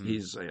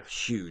he's a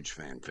huge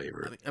fan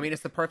favorite. I mean,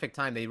 it's the perfect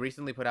time. They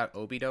recently put out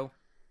Obito,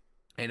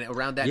 and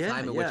around that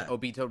time in which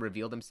Obito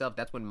revealed himself,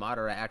 that's when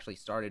Madara actually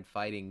started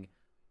fighting,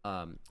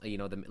 like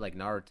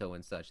Naruto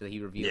and such. That he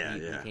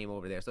revealed he came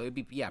over there, so it'd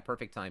be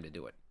perfect time to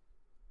do it.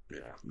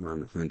 Yeah,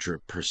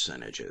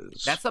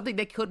 100%. That's something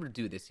they could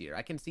do this year.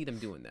 I can see them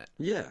doing that.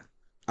 Yeah,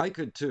 I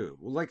could too.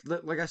 Like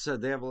I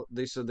said,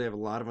 they said they have a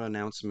lot of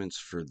announcements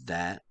for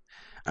that.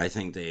 I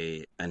think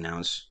they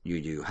announced Yu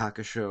Yu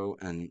Hakusho,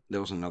 and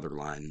there was another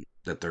line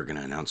that they're going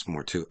to announce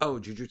more too. Oh,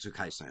 Jujutsu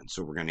Kaisen.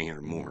 So we're going to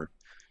hear more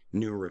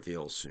new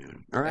reveals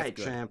soon. All right,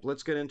 champ.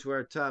 Let's get into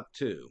our top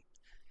 2.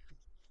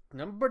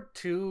 Number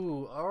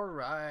 2. All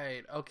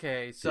right.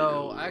 Okay.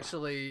 So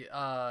actually,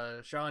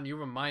 Sean, you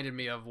reminded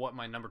me of what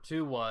my number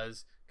 2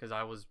 was because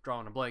I was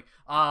drawing a blank.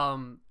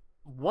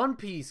 One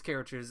Piece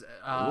characters.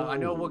 I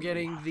know we're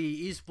getting the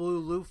East Blue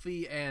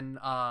Luffy and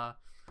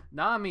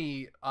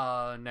Nami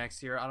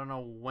next year. I don't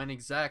know when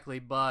exactly,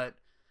 but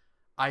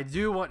I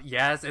do want.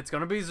 Yes, it's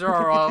gonna be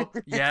Zoro.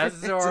 Yes,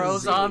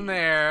 Zoro's on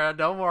there.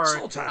 Don't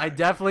worry. I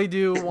definitely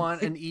do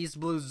want an East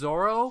Blue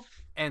Zoro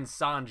and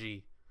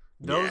Sanji.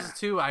 Those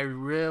two I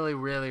really,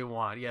 really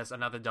want. Yes,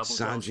 another double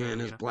Sanji in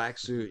his black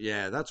suit.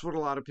 Yeah, that's what a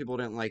lot of people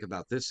didn't like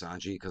about this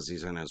Sanji, because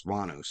he's in his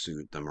Wano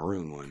suit, the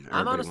maroon one.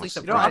 I'm honestly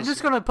surprised. I'm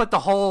just going to put the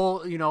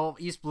whole,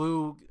 East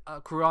Blue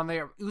crew on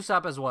there.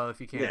 Usopp as well,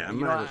 if you can. Yeah,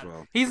 might as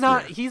well. He's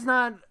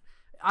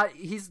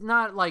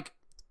not like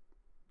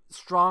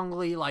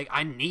strongly like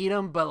I need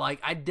him, but like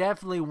I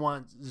definitely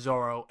want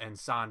Zoro and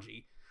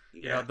Sanji.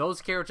 Yeah.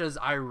 Those characters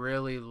I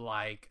really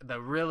like. They're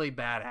really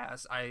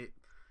badass.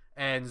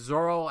 And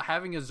Zoro,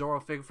 having a Zoro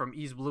figure from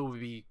East Blue would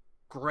be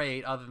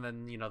great, other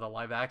than, the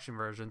live action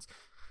versions.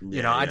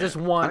 I just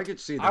want,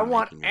 I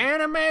want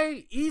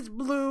anime, East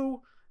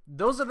Blue.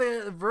 Those are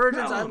the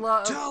versions I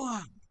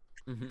love.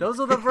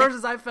 Those are the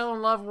versions I fell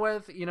in love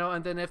with,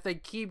 and then if they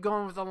keep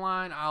going with the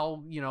line,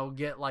 I'll,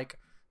 get like,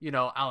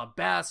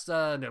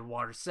 Alabasta and then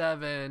Water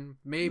 7.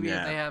 Maybe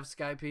if they have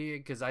Skype,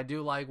 because I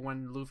do like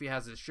when Luffy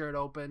has his shirt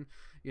open,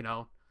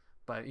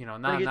 But,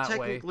 not in that way.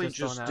 Technically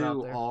just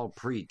do all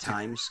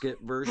pre-time skip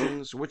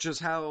versions, which is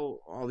how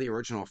all the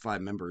original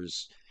 5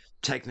 members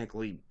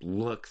technically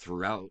look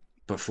throughout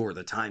before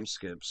the time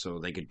skip, so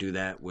they could do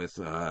that with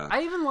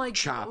I even like,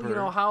 Chopper,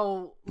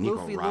 how Nico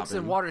Luffy Robin. Looks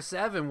in Water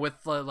 7 with,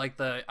 I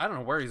don't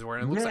know where he's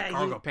wearing. It looks like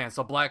cargo pants,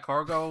 so black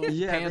cargo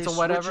pants or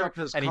whatever, and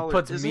color. He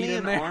puts Isn't meat he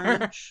in there.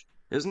 Orange?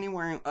 Isn't he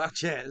wearing?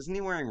 Isn't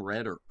he wearing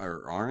red or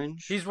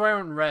orange? He's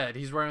wearing red.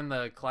 He's wearing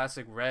the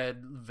classic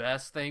red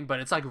vest thing, but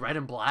it's like red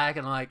and black,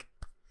 and red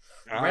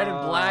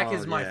and black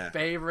is my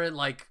favorite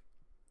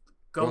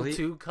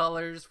go-to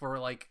colors for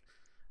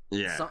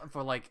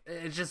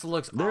it just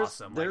looks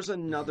awesome. There's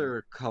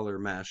another color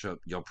mashup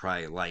you'll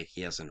probably like. He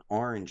has an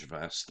orange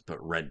vest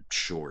but red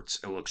shorts.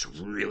 It looks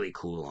really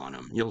cool on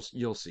him.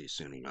 You'll see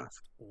soon enough.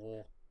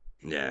 Oh.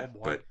 Yeah,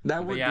 but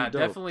that would be dope.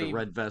 Definitely the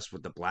red vest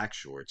with the black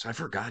shorts. I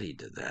forgot he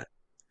did that.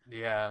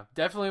 Yeah,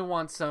 definitely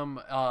want some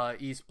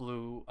East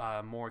Blue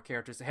more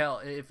characters.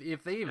 Hell,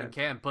 if they even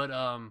can put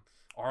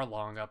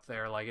Arlong up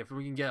there, like if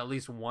we can get at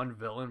least one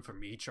villain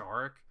from each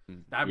arc,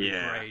 that'd be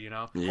great,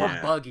 Yeah. Or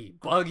Buggy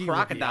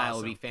Crocodile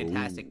would be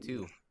fantastic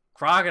too.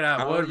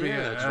 Crocodile would be.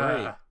 That's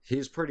right.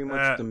 He's pretty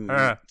much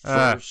the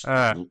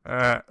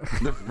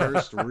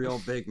first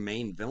real big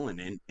main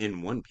villain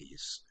in One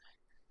Piece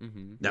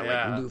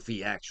that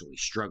Luffy actually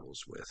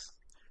struggles with.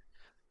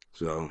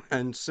 So,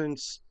 and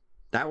since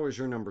that was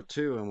your number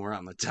 2 and we're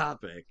on the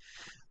topic,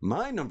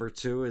 my number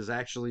 2 is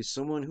actually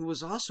someone who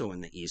was also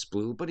in the East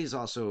Blue, but he's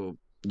also,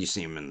 you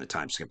see him in the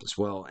time skip as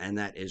well, and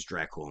that is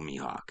Dracula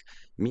Mihawk.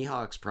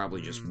 Mihawk's probably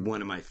just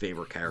one of my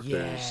favorite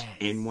characters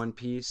in One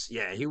Piece.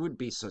 Yeah, he would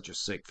be such a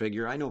sick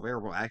figure. I know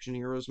Variable Action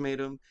Heroes made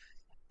him,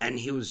 and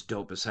he was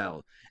dope as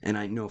hell. And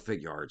I know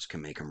Figure Arts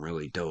can make him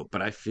really dope,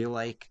 but I feel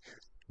like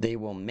they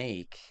will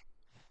make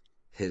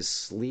his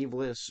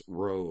sleeveless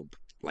robe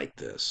like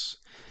this,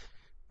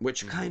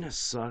 which kind of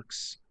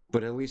sucks,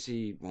 but at least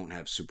he won't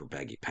have super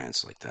baggy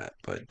pants like that.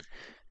 But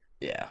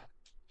yeah,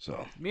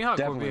 so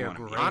Mihawk would be a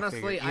great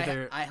honestly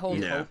figure. I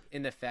hold hope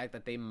in the fact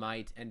that they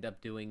might end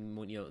up doing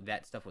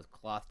that stuff with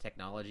cloth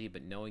technology,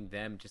 but knowing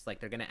them, just like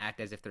they're gonna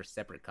act as if they're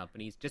separate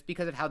companies, just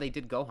because of how they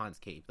did Gohan's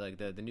cape, like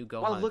the new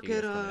Gohan. Well, look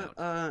at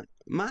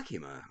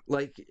Makima.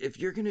 Like, if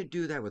you're gonna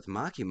do that with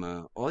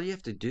Makima, all you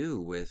have to do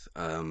with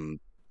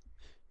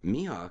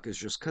Mihawk is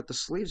just cut the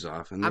sleeves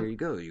off, and there you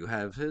go. You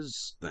have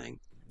his thing.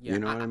 Yeah, you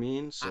know what I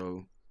mean?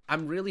 So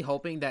I'm really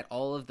hoping that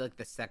all of the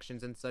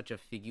sections and such of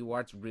Figure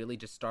Arts really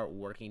just start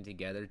working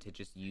together to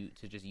just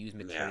use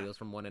materials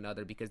from one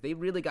another, because they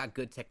really got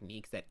good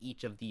techniques that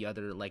each of the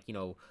other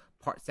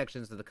part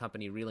sections of the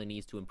company really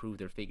needs to improve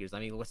their figures.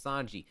 I mean, with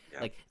Sanji,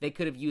 they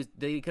could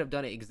have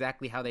done it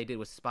exactly how they did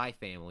with Spy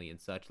Family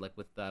and such, like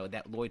with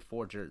that Lloyd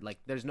Forger. Like,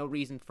 there's no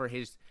reason for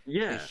his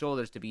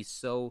shoulders to be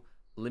so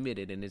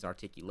limited in his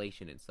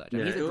articulation and such. I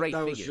mean, he's a great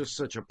that figure. was just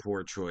such a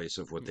poor choice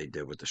of what they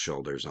did with the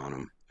shoulders on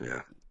him.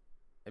 Yeah.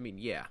 I mean,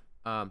 yeah.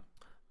 All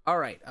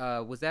right.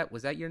 Was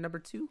that your number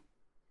 2?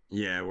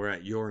 Yeah, we're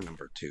at your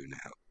number 2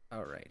 now.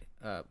 All right.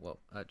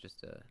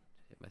 Just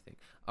hit my thing.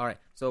 All right.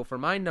 So for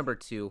my number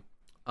 2,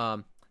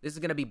 this is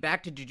gonna be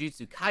back to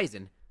Jujutsu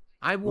Kaisen.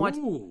 I want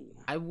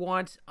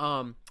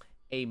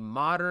a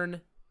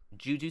modern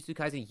Jujutsu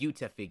Kaisen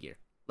Yuta figure,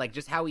 like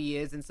just how he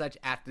is and such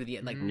after the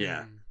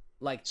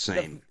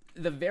Same.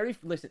 The very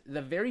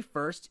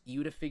first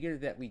Yuta figure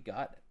that we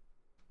got.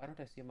 Why don't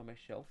I see him on my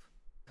shelf?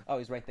 Oh,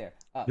 he's right there.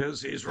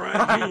 Because he's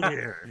right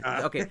here.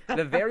 Okay,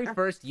 the very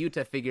first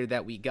Yuta figure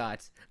that we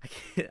got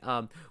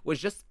was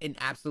just an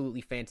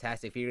absolutely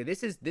fantastic figure.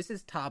 This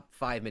is top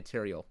 5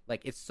 material.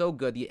 Like, it's so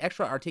good. The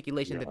extra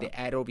articulation that they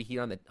add over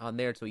here on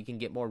there, so you can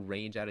get more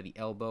range out of the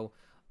elbow.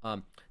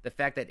 The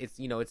fact that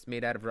it's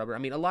made out of rubber. I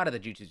mean, a lot of the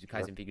Jujutsu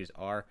Kaisen figures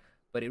are,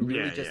 but it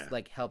really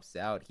like helps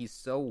out. He's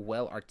so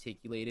well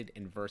articulated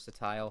and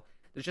versatile.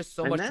 There's just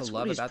so much to love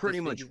about this. That's what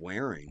he's pretty much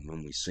wearing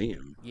when we see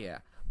him. Yeah.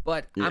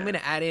 But I'm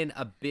gonna add in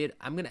a bit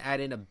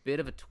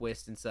of a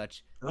twist and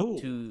such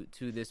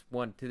to this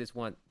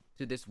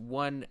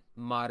one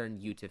modern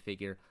Yuta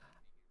figure.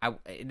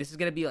 This is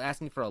gonna be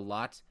asking for a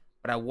lot,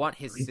 but I want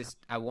his sister.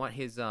 I want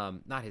his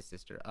not his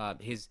sister.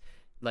 His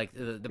like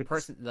the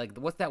person, like,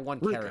 what's that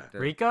one character?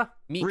 Mika,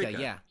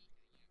 yeah.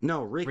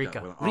 No,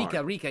 Rika.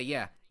 Rika,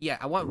 yeah.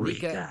 I want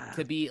Rika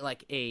to be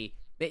like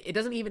it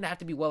doesn't even have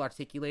to be well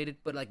articulated,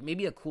 but like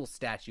maybe a cool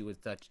statue and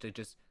such to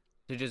just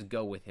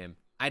go with him.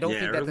 I don't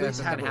think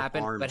that's going to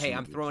happen, but hey,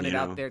 I'm throwing it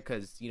out there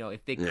because,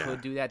 if they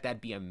could do that,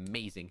 that'd be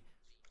amazing.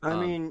 I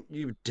mean,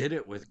 you did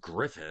it with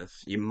Griffith.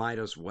 You might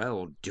as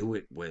well do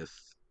it with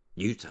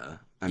Yuta.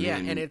 I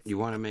mean, and you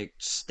want to make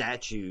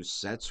statue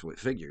sets with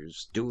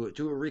figures, do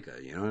a Rika,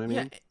 you know what I mean?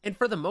 Yeah, and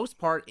for the most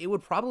part, it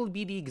would probably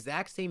be the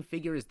exact same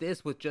figure as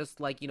this with just,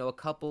 like, a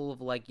couple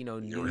of, like,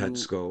 new head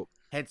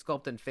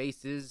sculpt and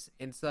faces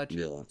and such.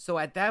 Yeah. So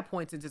at that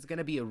point, since it's going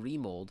to be a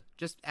remold,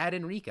 just add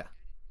in Rika.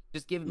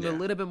 Just give him a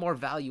little bit more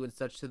value and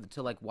such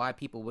to like why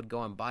people would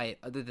go and buy it,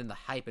 other than the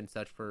hype and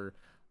such for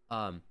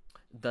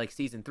like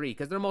season 3,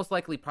 because they're most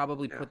likely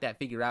probably put that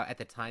figure out at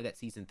the time that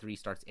season 3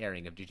 starts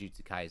airing of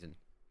Jujutsu Kaisen.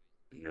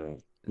 Yeah,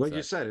 like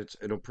you said,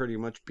 it'll pretty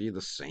much be the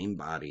same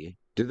body.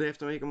 Do they have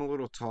to make him a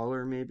little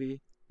taller?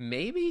 Maybe. I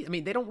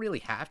mean, they don't really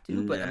have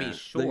to, but I mean,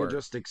 sure. They can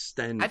just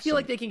extend. I feel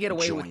like they can get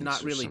away with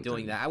not really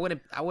doing that. I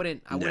wouldn't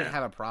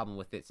have a problem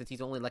with it, since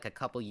he's only like a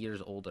couple years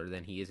older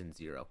than he is in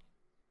Zero.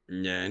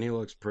 Yeah, and he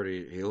looks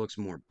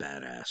more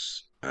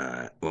badass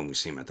when we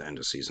see him at the end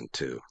of season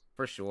 2.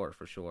 For sure.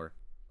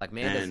 Like,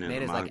 man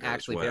is like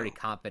actually very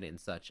confident and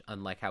such,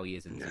 unlike how he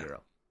is in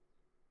Zero.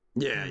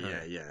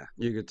 Yeah.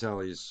 You could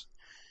tell he's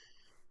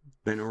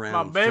been around.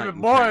 My baby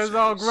boy is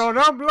all grown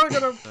up. Look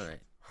at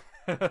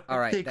him. All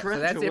right. So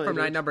that's it for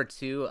my number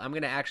 2. I'm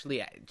gonna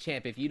actually,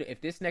 Champ,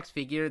 if this next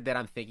figure that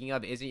I'm thinking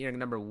of isn't your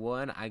number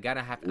 1, I'm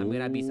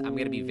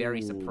gonna be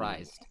very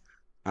surprised.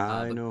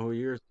 I know who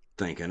you're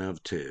thinking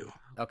of too.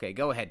 Okay,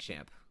 go ahead,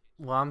 Champ.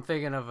 Well, I'm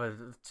thinking of a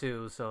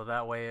 2, so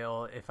that way,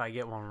 if I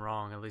get one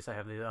wrong, at least I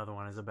have the other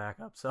one as a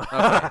backup. So,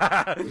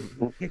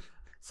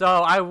 so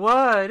I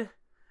would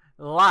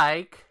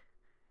like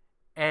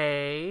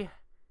a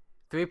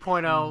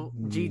 3.0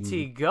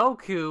 GT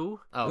Goku.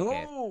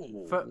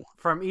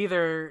 From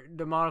either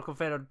Demonical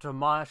Fate or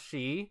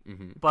Tamashi.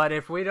 Mm-hmm. But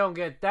if we don't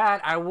get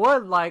that, I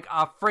would like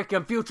a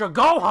freaking future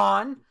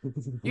Gohan.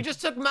 You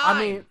just took mine. I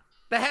mean,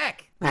 the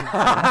heck.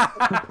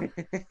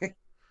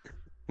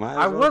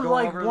 I would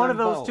like one of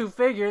those 2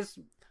 figures.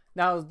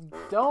 Now,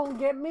 don't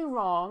get me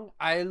wrong.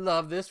 I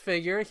love this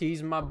figure.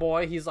 He's my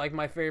boy. He's like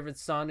my favorite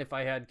son if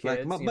I had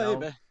kids. Like my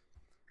baby.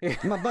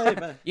 My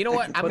baby. You know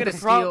what? I'm gonna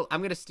steal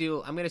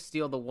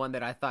the one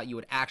that I thought you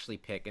would actually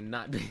pick, and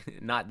not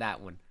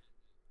that one.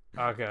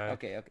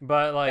 Okay.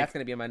 But like, that's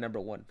gonna be my number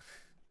 1.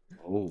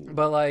 Oh.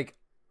 But like,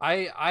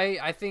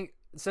 I think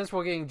since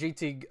we're getting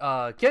GT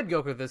Kid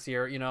Goku this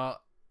year,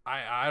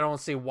 I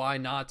don't see why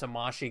not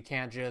Tamashi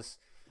can't just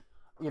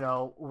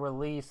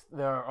release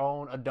their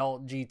own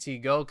adult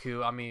GT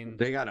Goku. I mean,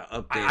 they gotta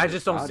update. I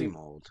just don't see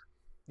mold.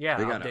 Yeah,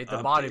 they gotta update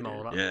the body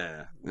mold.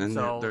 Yeah, and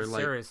so they're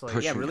like seriously,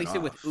 release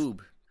it with Oob.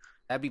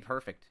 That'd be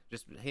perfect.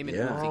 Just him and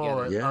Oob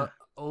together. Yeah,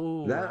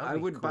 I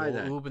would buy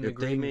that. Oob in the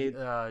green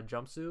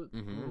jumpsuit.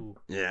 Mm-hmm.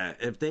 Yeah,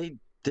 if they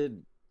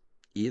did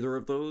either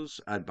of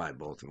those, I'd buy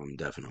both of them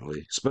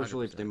definitely.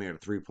 Especially 100%. If they made a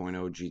 3.0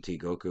 GT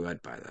Goku,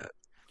 I'd buy that.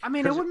 I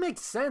mean, it would make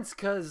sense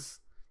because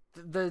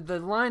the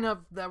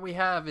lineup that we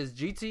have is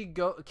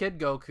GT Kid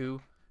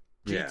Goku,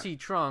 GT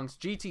Trunks,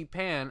 GT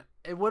Pan.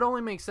 It would only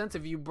make sense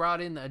if you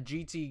brought in a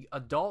GT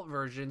adult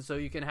version, so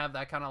you can have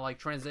that kind of like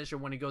transition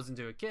when he goes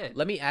into a kid.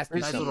 Let me ask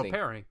you something. Little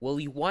pairing.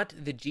 Will you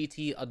want the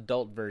GT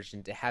adult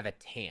version to have a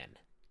tan?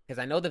 Because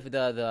I know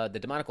the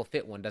Demonical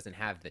Fit one doesn't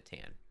have the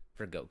tan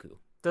for Goku.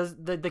 Does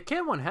the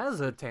kid one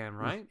has a tan,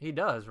 right? He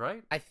does,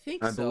 right? I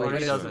think so. Or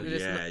he doesn't.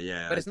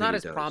 Yeah. But it's not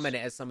as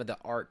prominent as some of the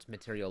art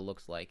material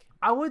looks like.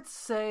 I would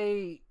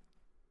say,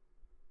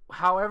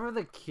 however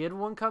the kid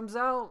one comes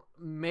out,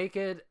 make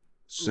it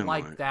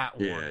like that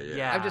one.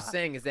 Yeah. I'm just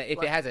saying is that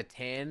if it has a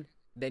tan,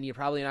 then you're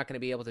probably not going to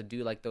be able to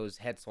do like those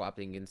head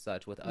swapping and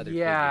such with other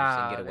figures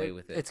and get away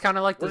with it. It's kind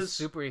of like the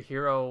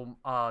superhero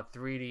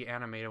 3D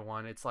animated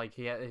one. It's like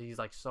he's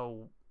like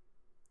so.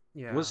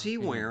 Yeah. Was he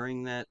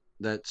wearing that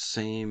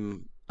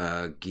same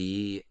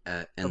gi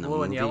in the blue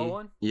movie? And yellow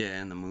one?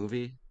 Yeah, in the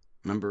movie.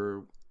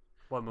 Remember?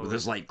 What movie? With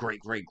his like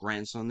great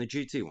grandson, the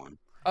GT one.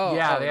 Oh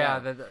yeah.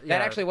 No.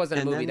 That actually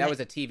wasn't a movie. That they... was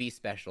a TV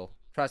special.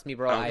 Trust me,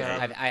 bro.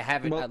 Okay. I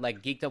haven't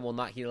like Geekdom will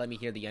not let me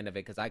hear the end of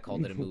it because I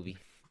called it a movie.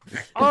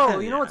 Oh,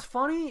 you know what's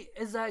funny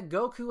is that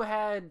Goku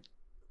had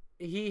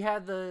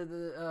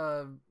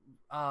the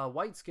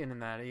white skin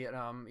in that.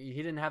 He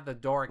didn't have the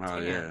dark tan. Oh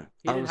yeah.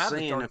 He didn't I was have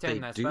saying the dark if tan they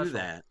in that do special.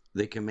 that,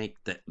 they can make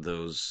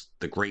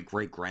the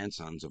great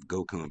grandsons of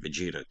Goku and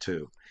Vegeta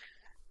too.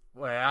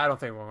 Well, I don't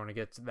think we're going to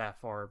get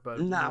that far, but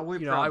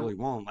we probably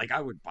won't. Like,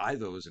 I would buy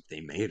those if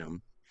they made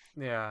them.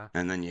 Yeah,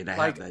 and then you'd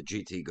have that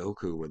GT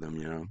Goku with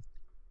them,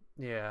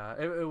 Yeah,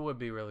 it would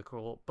be really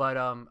cool. But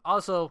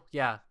also,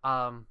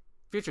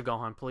 future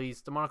Gohan,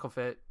 please. The Monocle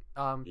Fit.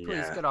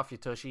 Please get off your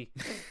tushy,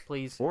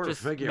 please. Or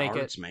just Figure make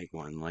Arts it. Make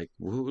one. Like,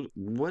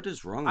 what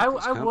is wrong with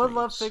these I would love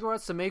companies? Figure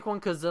Arts to make one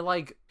because they're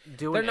like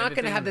doing. They're not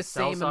going to have the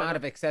same amount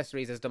of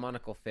accessories as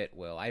Demonical Fit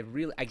will. I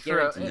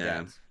guarantee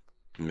that.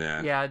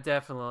 Yeah,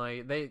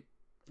 definitely.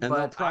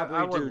 They'll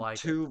probably do like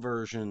two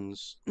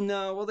versions.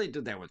 No, well, they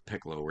did that with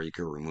Piccolo, where you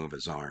could remove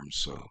his arms.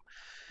 So,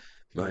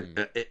 but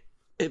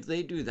if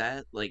they do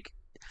that, like,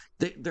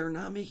 they're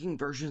not making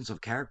versions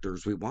of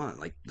characters we want,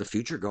 like the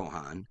future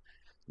Gohan.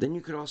 Then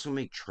you could also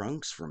make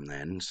Trunks from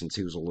then, since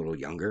he was a little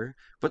younger.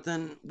 But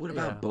then, what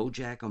about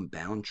BoJack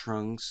Unbound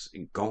Trunks,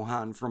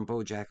 Gohan from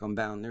BoJack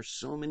Unbound? There's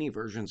so many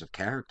versions of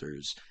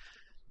characters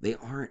they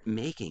aren't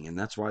making, and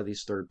that's why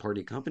these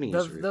third-party companies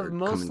they're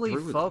mostly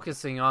coming through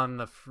focusing on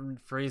the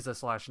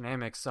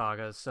Frieza/Namek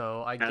saga.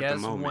 So I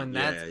guess when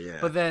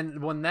that's but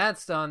then when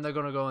that's done, they're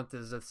gonna go into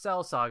the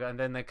Cell saga, and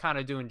then they're kind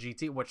of doing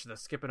GT, which they're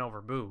skipping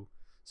over Boo.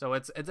 So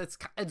it's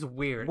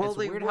weird. Well, it's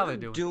weird how they're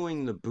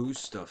doing the Boo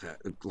stuff.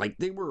 Like,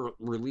 they were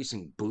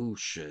releasing Boo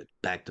shit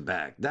back to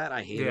back. That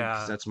I hated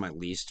because that's my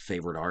least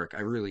favorite arc. I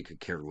really could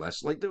care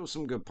less. Like, there was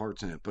some good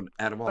parts in it, but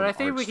out of all, I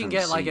think we can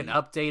get like an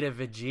updated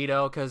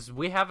Vegito because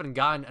we haven't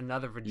gotten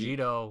another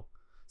Vegito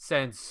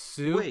since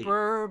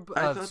Super.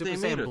 I thought Super they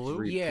Saiyan made a Blue.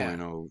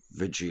 3.0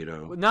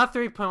 Vegito. Not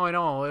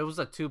 3.0. It was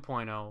a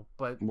 2.0,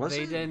 but was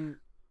they it? didn't.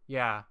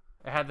 Yeah,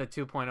 it had the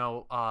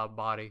 2.0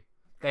 body.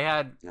 They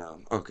had. Yeah.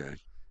 Okay.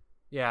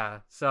 Yeah,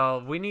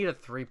 so we need a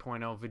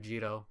 3.0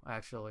 Vegito,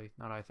 actually,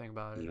 now that I think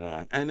about it.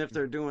 Yeah. And if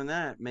they're doing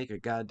that, make a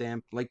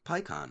goddamn, like,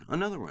 Pycon.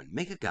 Another one.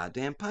 Make a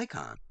goddamn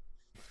Pycon.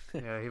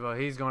 Yeah,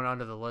 he's going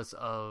under the list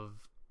of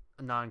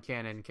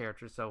non-canon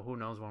characters, so who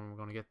knows when we're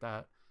going to get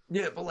that.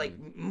 Yeah, but, like,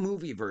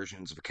 movie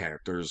versions of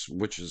characters,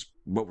 which is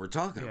what we're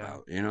talking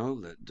about,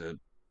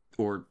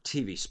 or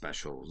TV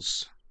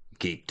specials.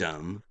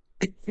 Geekdom.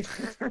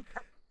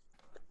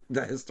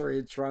 The History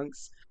of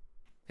Trunks.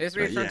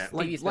 History of Trunks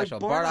TV special.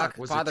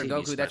 Bardock, Father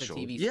Goku, that's a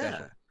TV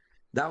special.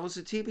 That was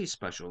a TV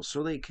special,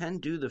 so they can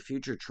do the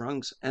future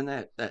Trunks, and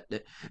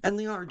and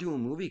they are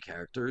doing movie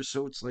characters,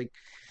 so it's like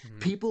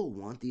people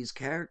want these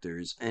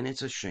characters, and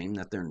it's a shame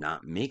that they're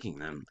not making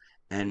them.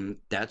 And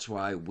that's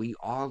why we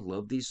all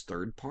love these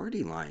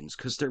third-party lines,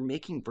 because they're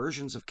making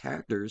versions of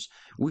characters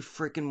we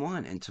freaking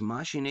want, and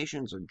Tamashii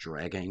Nations are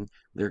dragging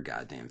their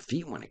goddamn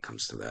feet when it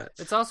comes to that.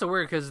 It's also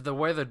weird, because the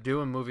way they're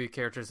doing movie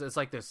characters, it's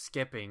like they're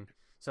skipping.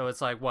 So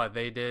it's like, what,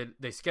 they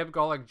skipped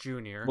Garlic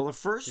Jr. Well, the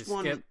first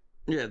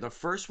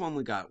one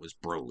we got was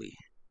Broly.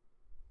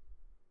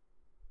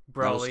 Broly,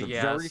 that was the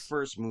very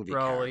first movie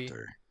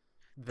character.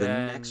 The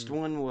next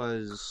one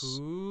was...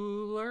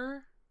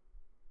 Cooler?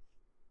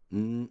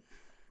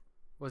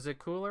 Was it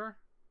Cooler?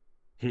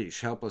 Heesh,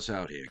 help us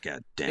out here,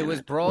 god damn it. It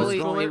was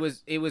Broly,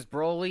 it was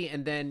Broly,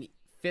 and then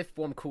Fifth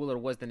Form Cooler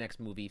was the next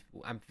movie.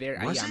 I'm very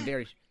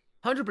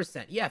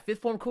 100%. Yeah,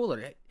 Fifth Form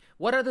Cooler.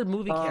 What other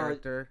movie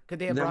character could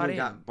they have brought in?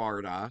 Then we got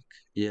Bardock.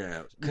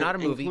 Yeah. Not a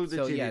movie,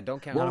 so yeah, don't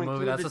count. Not a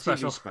movie, that's a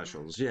special.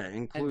 Specials. Yeah,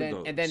 include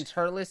those. And then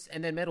Turles,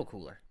 and then Metal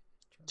Cooler.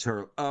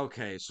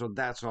 Okay, so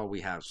that's all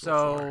we have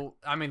so far.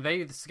 I mean,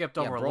 they skipped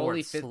over Broly,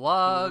 Lord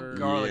Slug,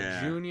 Garlic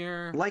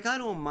Jr. Like, I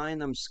don't mind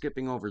them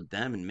skipping over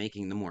them and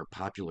making the more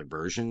popular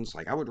versions.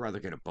 Like, I would rather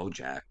get a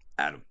BoJack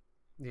out of...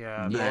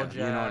 Yeah, BoJack.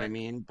 You know what I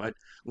mean? But,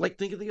 like,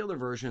 think of the other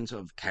versions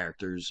of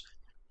characters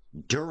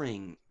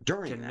during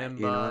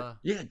Janemba.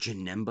 that,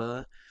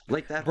 Janemba,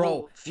 like that.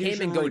 Bro, him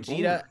and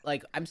Gogeta,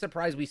 like, I'm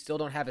surprised we still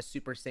don't have a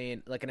Super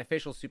Saiyan, like an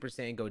official Super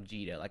Saiyan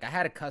Gogeta. Like, I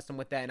had a custom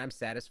with that, and I'm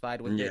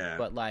satisfied with it.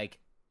 But like,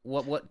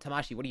 what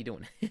Tamashii? What are you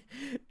doing?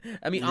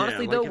 I mean,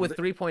 honestly though, with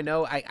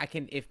 3.0, I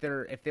can if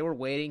they were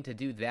waiting to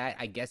do that,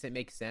 I guess it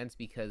makes sense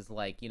because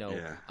like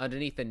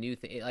underneath the new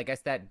thing, I guess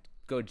that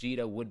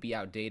Gogeta would be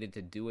outdated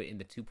to do it in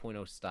the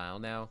 2.0 style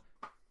now.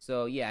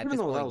 So yeah, at Even this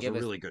though that point, was a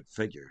really good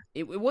figure.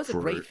 It was a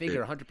great for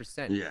figure, it.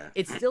 100%. Yeah.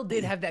 It still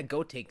did have that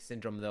go take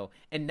syndrome though,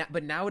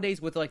 but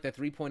nowadays with like the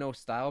 3.0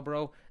 style,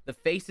 bro, the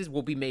faces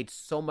will be made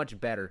so much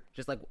better.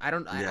 Just like I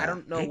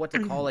don't know what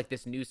to call like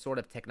this new sort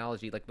of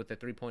technology like with the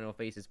 3.0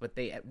 faces, but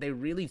they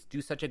really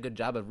do such a good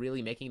job of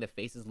really making the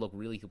faces look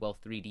really well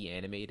 3D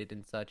animated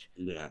and such.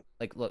 Yeah.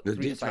 Like look, The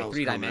it's like details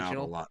three come out a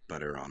dimensional. lot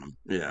better on them.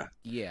 Yeah.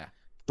 Yeah,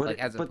 But like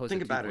as but opposed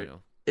think to about it. 2.0.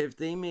 If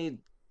they made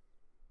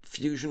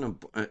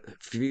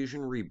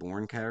Fusion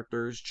Reborn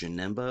characters,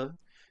 Janemba,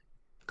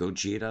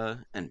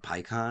 Gogeta, and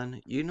Pycon,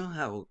 you know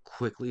how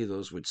quickly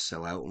those would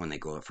sell out when they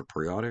go up for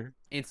pre-order?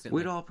 We'd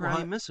Instantly. all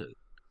probably miss it.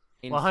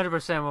 100%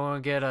 we're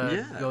gonna get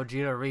a Yeah.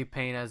 Gogeta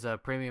repaint as a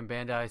premium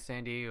Bandai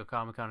San Diego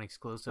Comic Con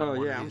exclusive. Oh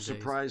one yeah, of I'm these days.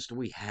 surprised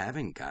we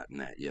haven't gotten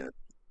that yet.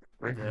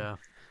 Yeah.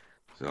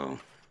 So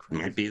it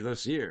might be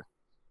this year.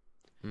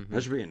 Mm-hmm.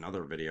 That should be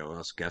another video,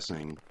 us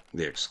guessing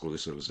the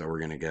exclusives that we're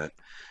gonna get.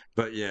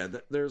 But yeah,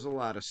 there's a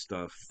lot of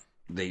stuff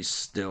they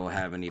still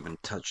haven't even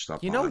touched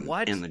up You know on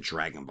what? in the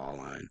Dragon Ball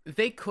line.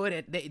 They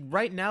could.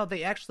 Right now,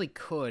 they actually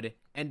could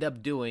end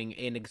up doing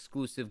an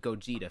exclusive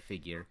Gogeta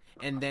figure,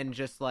 and then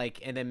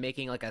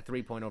making like a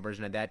 3.0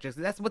 version of that. Just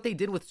that's what they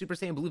did with Super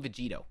Saiyan Blue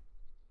Vegito.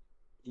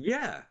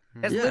 Yeah.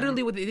 That's yeah.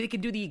 literally what they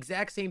can do. The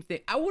exact same thing.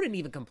 I wouldn't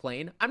even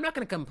complain. I'm not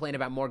going to complain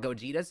about more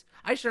Gogetas.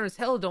 I sure as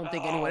hell don't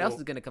think anyone else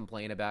is going to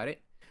complain about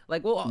it.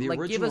 Like, well, the like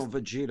original give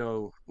us.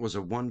 Vegito was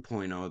a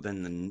 1.0,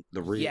 then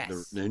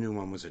the new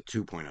one was a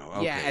 2.0.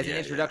 Okay, yeah, as an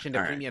introduction to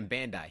All Premium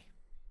Bandai.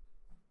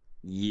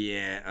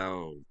 Yeah.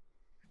 Oh.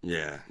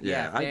 Yeah.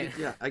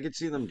 I could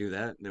see them do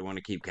that. They want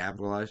to keep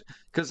capitalized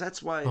because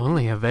that's why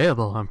Only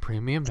available on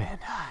Premium Bandai.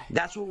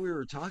 that's what we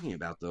were talking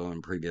about though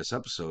in previous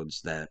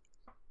episodes. That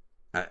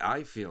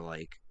I feel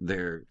like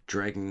they're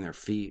dragging their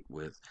feet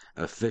with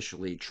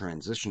officially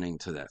transitioning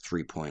to that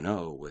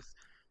 3.0 with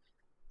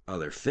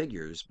other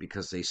figures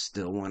because they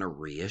still want to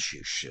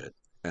reissue shit.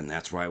 And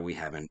that's why we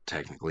haven't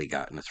technically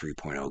gotten a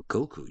 3.0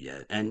 Goku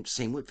yet. And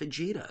same with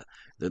Vegeta.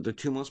 They're the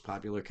two most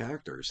popular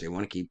characters. They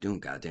want to keep doing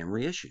goddamn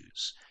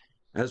reissues.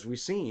 As we've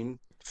seen,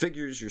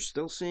 figures you're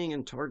still seeing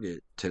in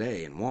Target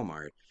today in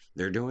Walmart,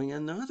 they're doing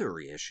another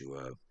reissue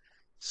of.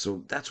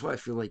 So that's why I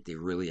feel like they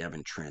really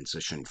haven't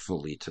transitioned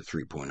fully to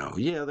 3.0.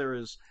 Yeah, there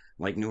is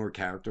like newer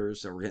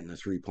characters that we're getting the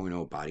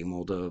 3.0 body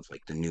mold of,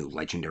 like the new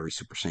legendary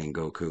Super Saiyan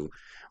Goku,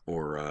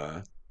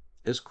 or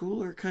is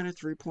Cooler kind of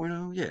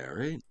 3.0? Yeah,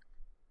 right?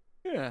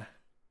 Yeah.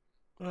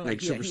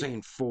 Like Super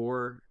Saiyan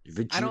 4,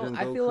 Vegeta and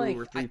I Goku feel like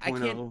were I 3.0.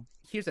 can't.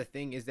 Here's the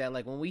thing: is that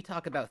like when we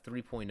talk about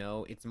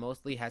 3.0, it's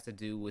mostly has to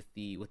do with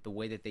the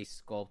way that they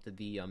sculpted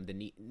the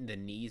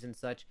knees and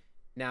such.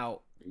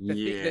 Now,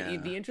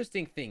 the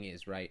interesting thing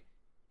is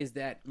is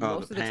that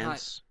most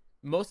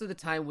of the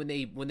time when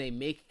they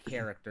make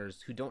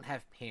characters who don't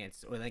have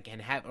pants or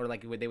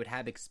like when they would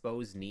have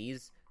exposed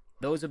knees,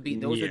 those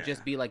would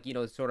just be like,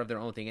 sort of their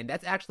own thing. And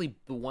that's actually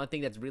the one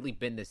thing that's really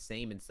been the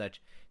same and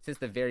such since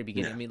the very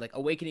beginning. Yeah. I mean, like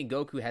Awakening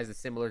Goku has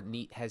similar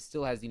knee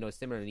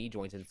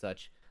joints and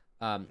such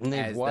And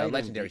as the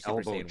legendary Super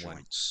elbow Saiyan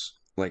joints.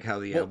 Like how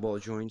the elbow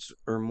joints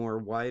are more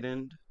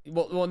widened.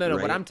 Well, no.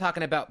 Right? But I'm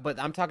talking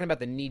about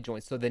the knee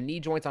joints. So the knee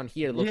joints on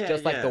here looks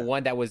just like the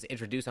one that was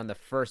introduced on the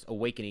first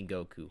Awakening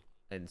Goku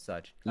and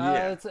such.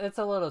 Yeah, it's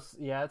a little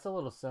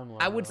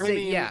similar. I would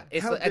say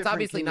it's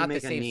obviously not the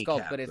make a same sculpt,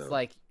 kneecap, but it's though?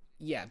 like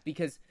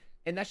because.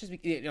 And that's just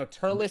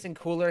Turles and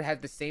Cooler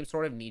have the same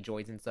sort of knee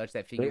joints and such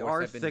that They figure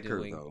are have been thicker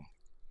doing. though.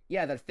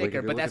 Yeah, they're if thicker,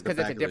 you but look that's at the because it's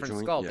a back of the different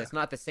joint, sculpt. yeah. It's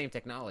not the same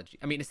technology.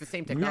 I mean, it's the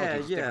same technology. Yeah,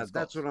 it's yeah, different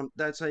that's sculpts.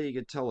 that's how you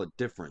could tell a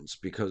difference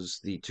because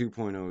the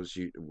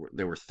 2.0s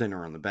they were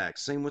thinner on the back.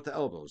 Same with the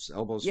elbows. The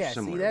elbows are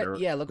similar. See that?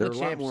 Yeah, look they're what a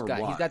lot Champ's more got.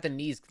 He's wide. got the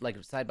knees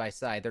like side by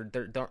side. They're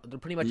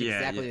pretty much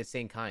exactly the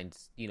same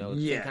kinds. Same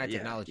kind of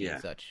technology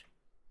and such.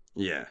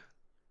 Yeah.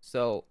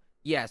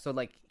 So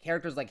like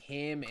characters like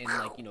him and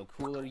like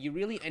Cooler, you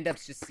really end up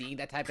just seeing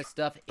that type of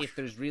stuff if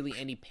there's really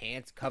any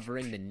pants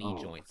covering the knee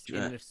joints,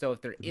 and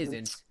if there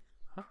isn't.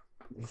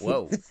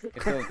 Whoa!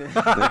 They're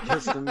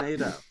custom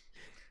made up.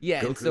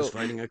 Yeah, Goku's and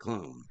fighting a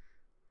clone.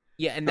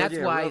 Yeah, and that's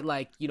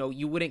why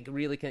you wouldn't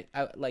really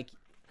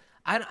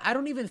I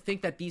don't even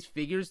think that these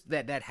figures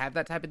that have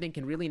that type of thing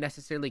can really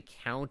necessarily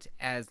count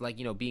as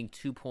being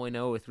 2.0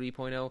 or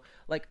 3.0.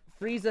 Like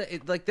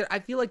Frieza, I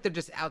feel like they're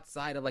just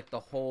outside of like the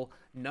whole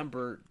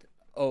numbered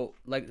O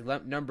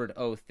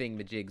thing,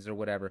 the jigs or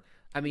whatever.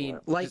 I mean,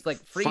 just like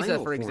Frieza,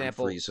 Final for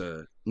example.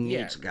 Frieza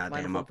needs a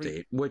goddamn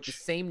update, which the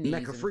same needs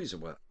Mecha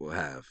Frieza will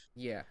have.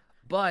 Yeah.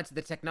 But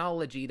the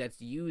technology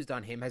that's used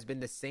on him has been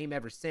the same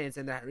ever since,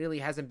 and there really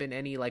hasn't been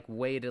any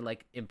way to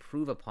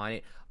improve upon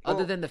it,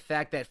 other than the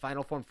fact that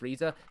Final Form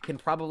Frieza can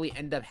probably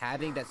end up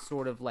having that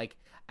sort of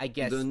I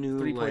guess the new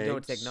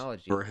 3.0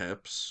 technology for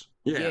hips.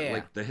 Yeah,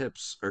 like the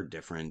hips are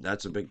different.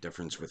 That's a big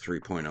difference with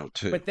 3.0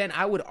 too. But then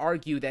I would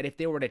argue that if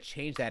they were to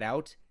change that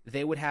out,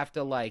 they would have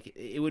to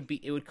it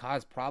would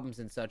cause problems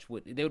and such.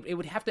 It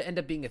would have to end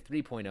up being a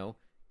 3.0.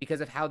 Because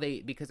of how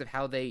they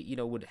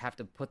would have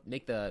to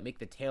make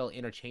the tail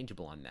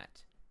interchangeable on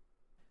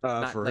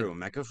that. For who?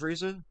 Mecha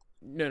Frieza?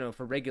 No,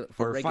 for regular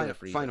Frieza.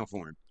 Frieza. Final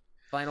form.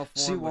 Final form.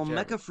 See, well,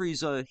 whichever. Mecha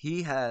Frieza,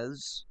 he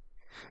has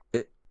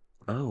it.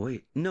 Oh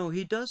wait, no,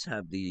 he does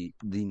have the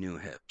new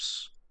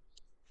hips.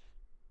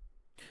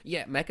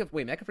 Yeah, Mecha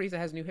Frieza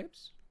has new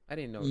hips? I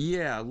didn't know.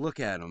 Yeah, look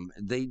at them.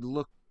 They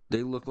look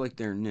like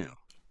they're new.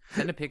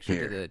 Send a picture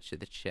Here. to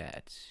the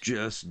chat.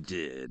 Just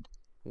did.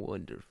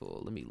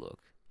 Wonderful. Let me look.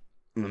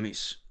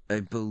 I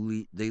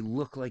believe they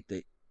look like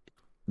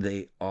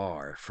they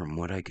are from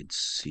what I could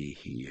see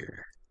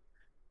here.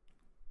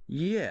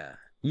 Yeah.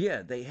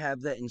 Yeah, they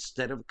have that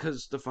instead of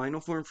because the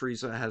Final Form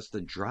Frieza has the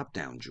drop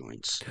down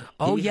joints.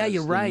 Oh He yeah, has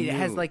you're the right. It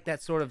has new- like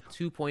that sort of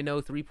 2.0,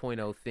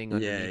 3.0 thing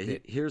underneath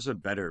it. Here's a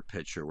better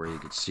picture where you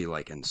could see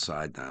like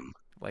inside them.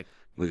 Like,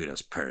 look at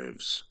us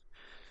pervs.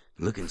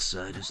 Look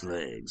inside his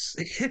legs.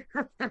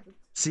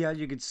 See how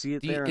you could see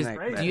it there?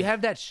 do you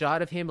have that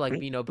shot of him like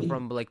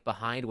from like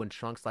behind when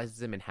Trunks slices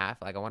him in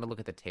half? Like I want to look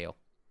at the tail.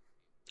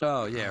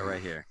 Oh yeah,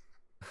 right here.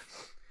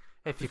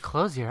 If you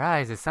close your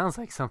eyes, it sounds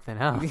like something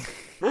else.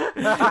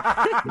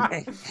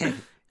 Yeah,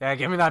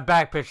 give me that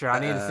back picture. I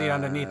need to see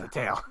underneath the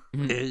tail.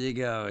 Here you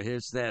go.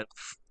 Here's that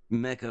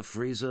Mecha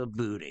Frieza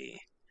booty.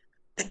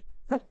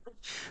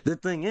 The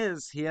thing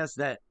is, he has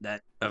that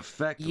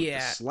effect with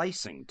the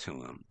slicing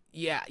to him.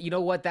 Yeah, you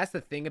know what? That's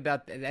the thing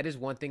about that is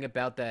one thing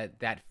about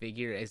that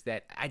figure is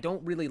that I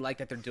don't really like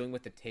that they're doing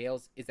with the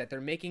tails is that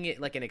they're making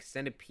it like an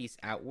extended piece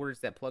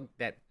outwards that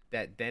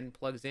then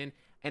plugs in.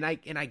 And I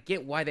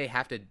get why they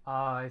have to. Oh,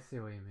 I see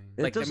what you mean.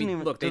 Like, look,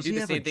 they do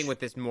the same thing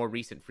with this more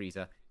recent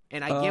Frieza,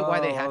 and I get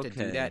why they have to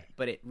do that,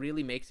 but it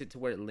really makes it to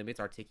where it limits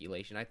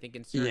articulation. I think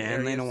in certain areas.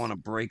 And they don't want to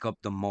break up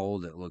the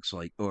mold. It looks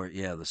like, or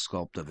the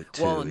sculpt of it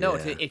too. Well, no,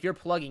 if you're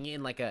plugging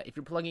in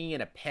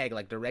a peg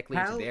like directly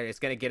into there, it's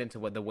gonna get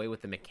into the way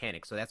with the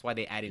mechanics. So that's why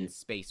they add in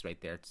space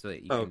right there, so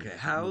that you can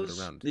how's move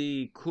it around.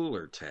 the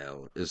cooler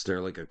tail? Is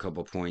there like a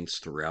couple points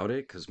throughout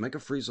it? Because Mecha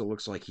Frieza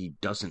looks like he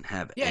doesn't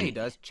have any. Yeah, he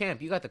does.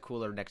 Champ, you got the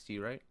cooler next to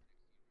you, right?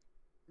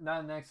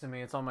 Not next to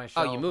me. It's on my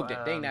shelf. Oh, you moved it.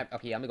 Dang that.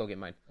 Okay, I'm gonna go get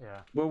mine. Yeah.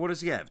 Well, what does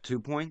he have? 2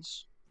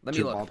 points? Let me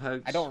Two look. ball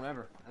pegs? I don't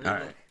remember. All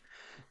right.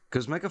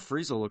 Because Mecha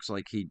Frieza looks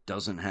like he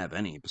doesn't have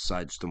any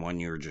besides the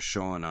one you were just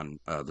showing on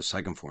the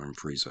second form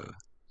Frieza.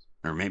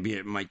 Or maybe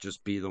it might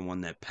just be the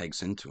one that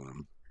pegs into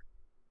him.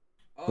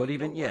 Oh, but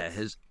even,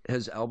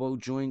 his elbow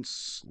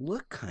joints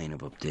look kind of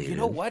updated. You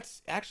know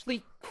what's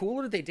actually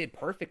cooler? They did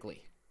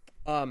perfectly.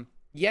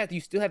 Yeah,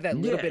 you still have that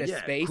little bit of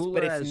space,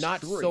 but it's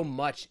not so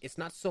much. It's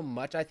not so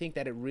much, I think,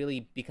 that it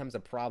really becomes a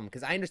problem.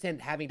 Because I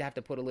understand having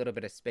to put a little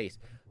bit of space.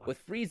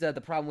 With Frieza, the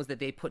problem was that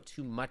they put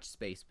too much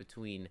space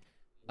between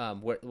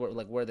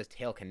where the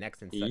tail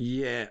connects and stuff.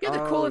 Yeah. You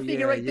have the cooler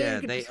figure right there.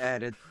 Yeah, they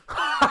added...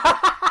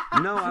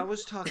 No, I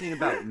was talking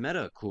about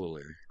Meta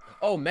Cooler.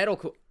 Oh, Metal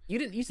Cooler.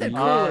 You said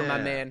cooler,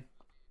 my man.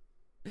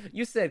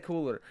 You said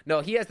cooler.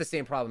 No, he has the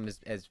same problem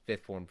as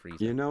Fifth Form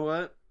Frieza. You know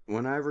what?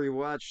 When I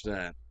rewatch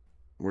that,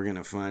 we're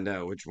gonna find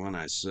out which one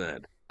I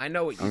said. I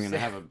know what you said. I'm gonna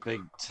have a big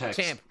text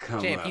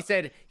come Champ. up.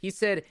 He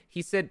said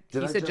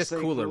just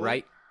cooler,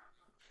 right?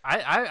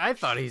 I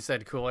thought he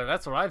said cooler.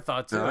 That's what I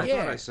thought too. No, I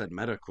thought I said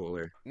Meta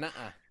Cooler.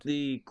 Nuh-uh.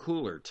 The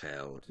cooler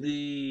tail.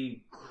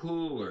 The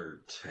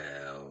cooler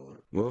tail.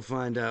 We'll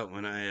find out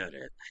when I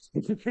edit.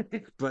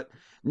 But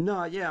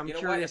no, yeah, I'm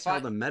curious how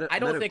the meta. I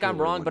don't think I'm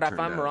wrong, but if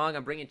I'm out. wrong,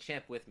 I'm bringing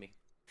Champ with me.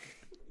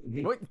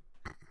 What?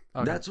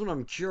 Okay. That's what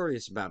I'm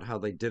curious about, how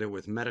they did it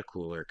with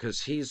Metacooler,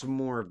 because he's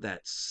more of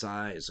that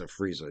size of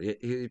Frieza.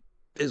 He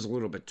is a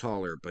little bit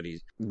taller, but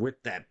he's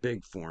with that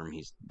big form.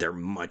 They're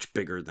much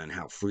bigger than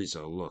how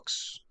Frieza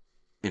looks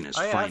in his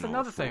final that's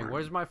another form. thing.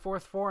 Where's my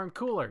fourth form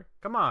cooler?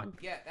 Come on.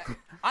 Yeah,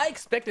 I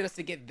expected us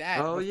to get that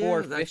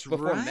before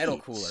Metal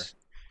Cooler.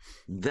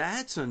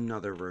 That's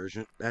another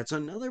version.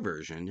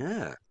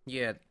 Yeah.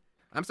 Yeah,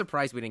 I'm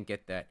surprised we didn't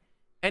get that.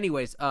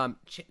 Anyways,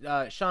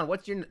 Sean,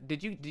 what's your?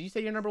 Did you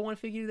say your number one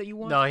figure that you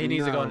want? No, he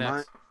needs to go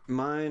next.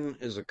 Mine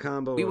is a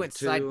combo.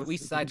 We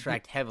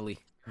sidetracked heavily.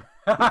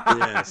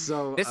 Yeah,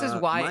 so this is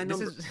why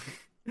this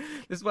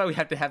is why we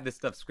have to have this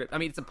stuff scripted. I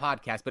mean, it's a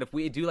podcast, but if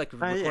we do like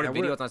recorded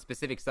videos on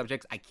specific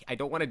subjects, I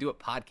don't want to do it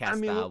podcast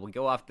style. We'll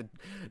go off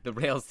the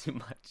rails too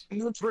much.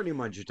 We're pretty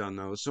much done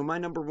though. So my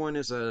number one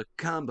is a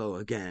combo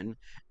again,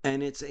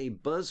 and it's a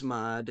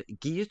Buzzmod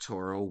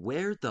Gyatoro.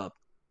 Where the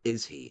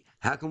is he?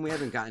 How come we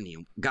haven't gotten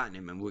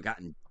him and we've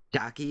gotten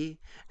Daki,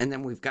 and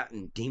then we've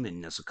gotten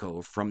Demon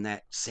Nezuko from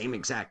that same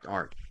exact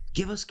arc?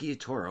 Give us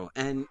Gyatoro,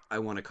 and I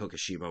want a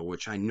Kokoshibo,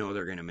 which I know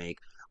they're going to make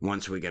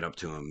once we get up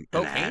to him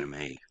in the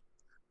anime.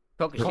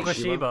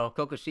 Kokoshibo.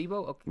 Okay.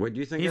 What do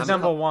you think? He's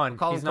number one.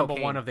 He's number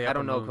Cocaine. one of the I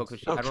don't know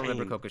Kokoshibo. I don't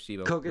remember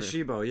Kokoshibo.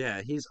 Kokoshibo,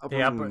 yeah. He's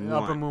Upper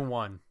Moon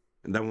 1.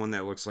 The one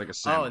that looks like a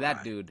samurai. Oh,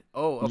 that dude.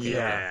 Oh, okay.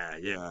 Yeah.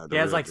 He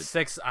has like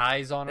 6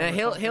 eyes on him. And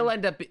he'll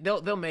end up.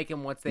 They'll make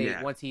him once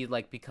he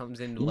like becomes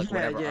into like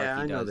whatever arc he does.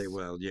 I know they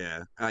will.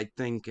 Yeah, I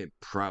think it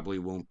probably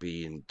won't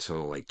be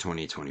until like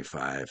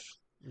 2025.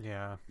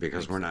 Yeah,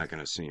 because we're not going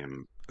to see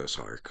him this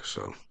arc.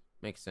 So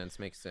makes sense.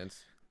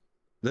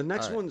 The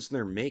next ones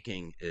they're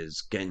making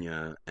is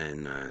Genya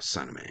and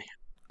Saname.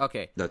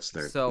 Okay. That's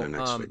their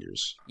next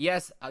figures.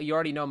 Yes, you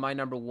already know my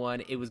number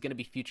one. It was gonna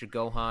be Future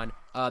Gohan.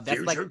 That's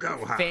Future like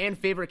Gohan. fan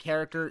favorite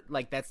character.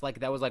 Like that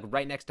was like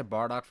right next to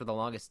Bardock for the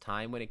longest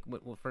time when it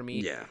for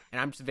me. Yeah. And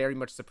I'm just very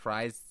much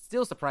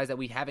still surprised that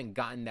we haven't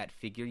gotten that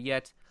figure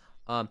yet.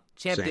 Champ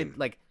Same. did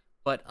like,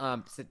 but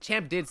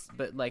Champ did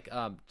like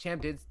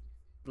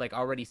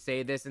already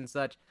say this and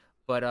such.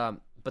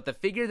 But the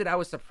figure that I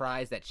was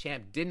surprised that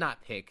Champ did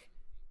not pick,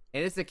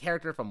 and it's a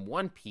character from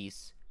One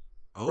Piece.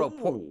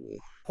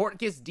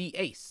 Portgas D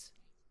Ace,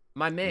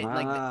 my man.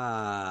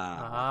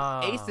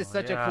 Ace is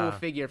such a cool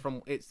figure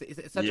it's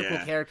such a cool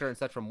character and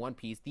such from One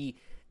Piece. The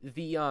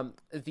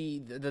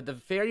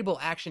variable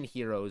action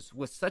heroes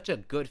was such a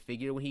good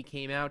figure when he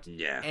came out.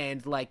 Yeah,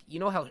 and like you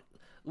know how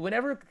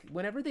whenever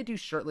they do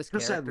shirtless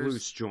characters, had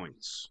loose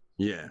joints.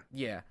 Yeah.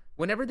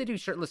 Whenever they do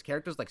shirtless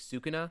characters like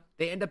Sukuna,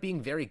 they end up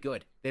being very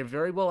good. They're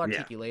very well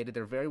articulated. Yeah.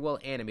 They're very well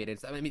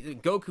animated. I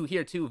mean, Goku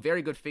here too,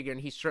 very good figure,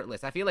 and he's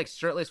shirtless. I feel like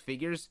shirtless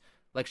figures.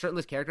 Like,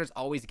 shirtless characters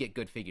always get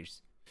good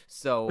figures.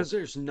 So because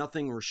there's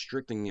nothing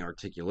restricting the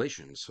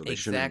articulation, so they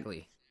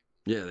exactly.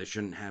 They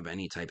shouldn't have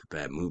any type of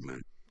bad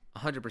movement.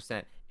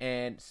 100%.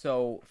 And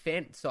so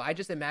I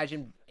just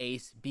imagine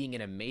Ace being an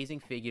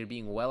amazing figure,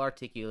 being well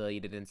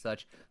articulated and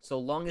such, so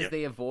long as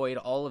they avoid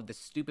all of the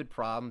stupid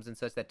problems and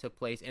such that took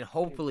place, and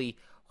hopefully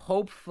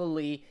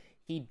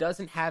he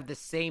doesn't have the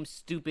same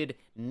stupid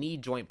knee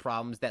joint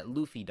problems that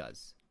Luffy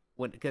does.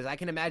 Because I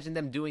can imagine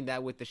them doing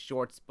that with the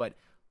shorts, but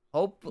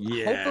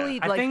hopefully,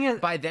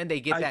 by then they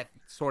get that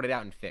sorted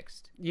out and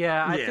fixed.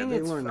 Yeah, I think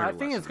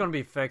it's going to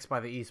be fixed by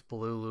the East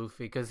Blue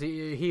Luffy because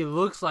he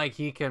looks like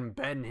he can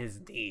bend his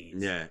knees.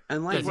 Yeah,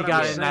 and like he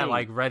got in that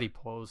like ready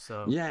pose.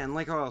 So yeah, and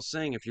like I was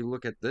saying, if you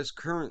look at this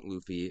current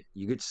Luffy,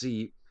 you could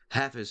see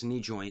half his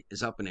knee joint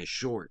is up in his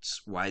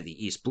shorts. Why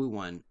the East Blue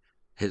one,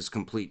 his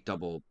complete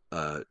double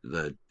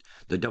the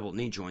double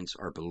knee joints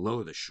are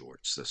below the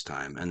shorts this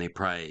time, and they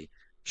probably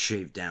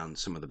shaved down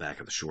some of the back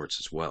of the shorts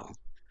as well.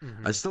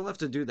 Mm-hmm. I still have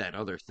to do that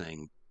other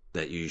thing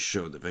that you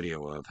showed the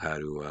video of, how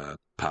to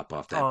pop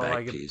off that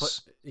back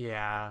piece.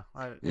 I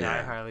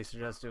highly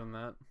suggest doing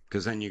that.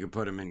 Because then you can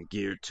put him in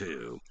gear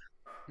 2.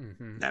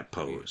 Mm-hmm. That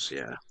pose,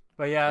 yeah.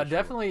 But yeah,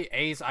 definitely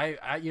Ace.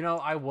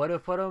 I would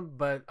have put him,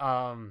 but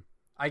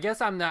I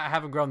guess I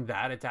haven't grown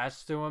that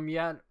attached to him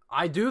yet.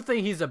 I do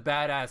think he's a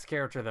badass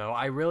character, though.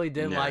 I really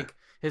did like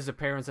his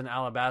appearance in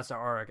Alabasta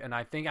arc, and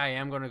I think I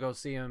am going to go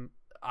see him.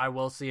 I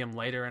will see him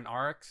later in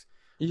arcs.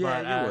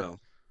 Yeah, you will.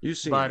 You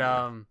see,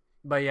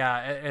 but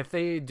yeah, if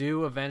they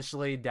do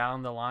eventually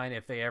down the line,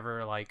 if they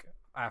ever like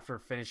after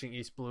finishing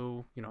East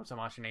Blue, some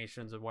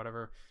machinations or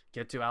whatever,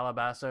 get to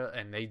Alabasta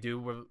and they do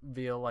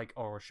reveal like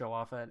or show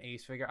off an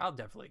Ace figure, I'll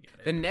definitely get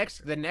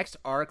it. The next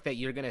arc that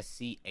you're gonna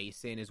see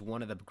Ace in is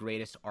one of the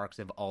greatest arcs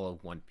of all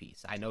of One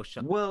Piece. I know.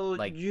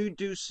 You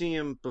do see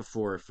him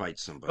before fight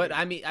somebody. But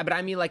I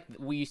mean, like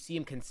we see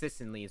him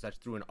consistently and such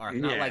through an arc,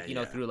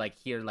 not through like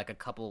here like a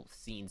couple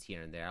scenes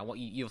here and there. I want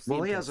you'll see.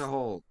 Well, he has a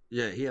whole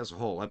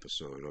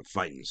episode of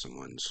fighting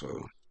someone,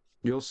 so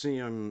you'll see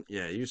him.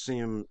 Yeah, you see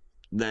him.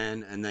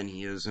 Then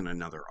he is in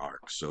another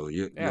arc. So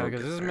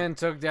because this man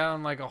took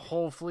down like a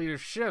whole fleet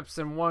of ships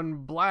in one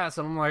blast,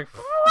 and I'm like,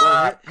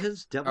 well,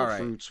 his devil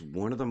fruit's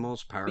one of the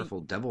most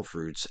powerful devil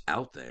fruits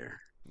out there.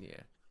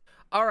 Yeah.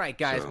 All right,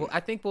 guys. Well,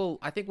 I think we'll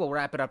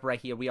wrap it up right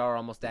here. We are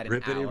almost at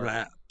an hour.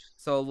 Wrap.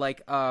 So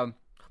let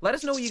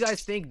us know what you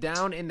guys think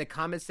down in the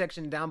comment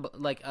section down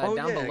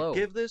below.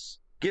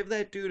 Give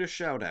that dude a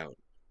shout out.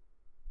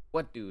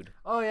 What dude?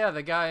 Oh yeah,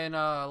 the guy in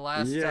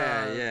last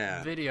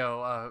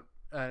video.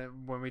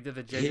 When we did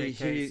the JJK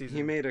season.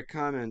 He made a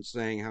comment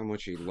saying how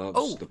much he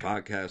loves the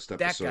podcast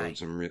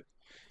episodes.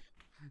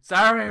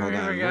 Sorry, we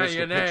forgot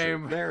your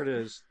name. There it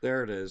is.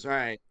 All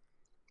right.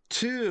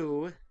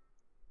 To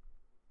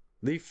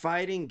the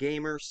Fighting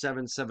Gamer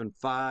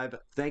 775,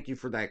 thank you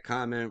for that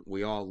comment.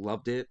 We all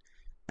loved it.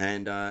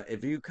 And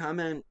if you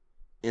comment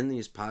in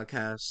these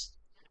podcasts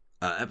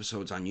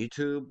episodes on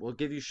YouTube, we'll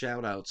give you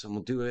shout outs and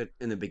we'll do it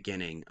in the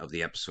beginning of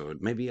the episode.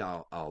 Maybe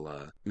I'll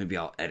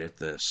edit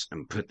this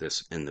and put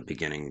this in the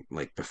beginning,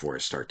 like before I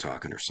start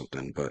talking or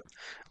something. But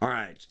all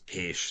right,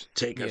 Ish,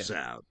 take us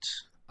out.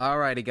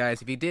 Alrighty,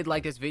 guys. If you did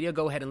like this video,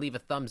 go ahead and leave a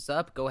thumbs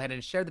up. Go ahead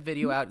and share the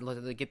video out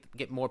and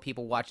get more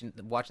people watching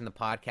the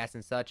podcast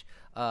and such.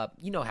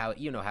 You know how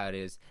it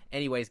is.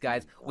 Anyways,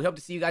 guys, we hope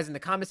to see you guys in the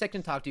comment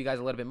section. Talk to you guys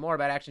a little bit more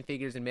about action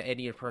figures and any of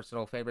your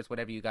personal favorites,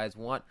 whatever you guys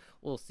want.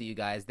 We'll see you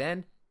guys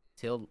then.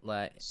 And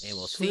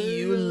we'll see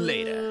you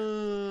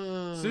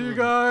later. See you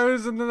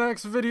guys in the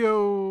next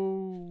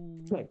video.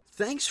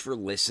 Thanks for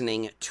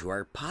listening to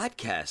our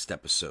podcast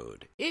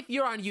episode. If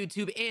you're on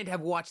YouTube and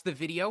have watched the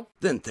video,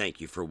 then thank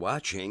you for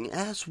watching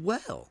as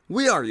well.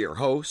 We are your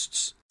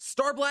hosts,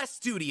 Starblast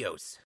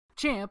Studios,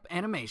 Champ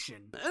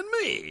Animation, and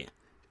me,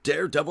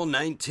 Daredevil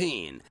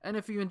 19. And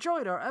if you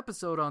enjoyed our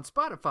episode on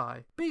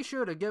Spotify, be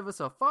sure to give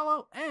us a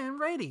follow and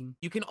rating.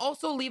 You can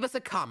also leave us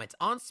a comment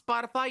on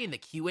Spotify in the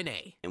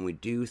Q&A. And we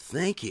do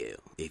thank you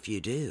if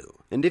you do.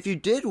 And if you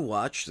did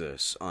watch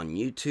this on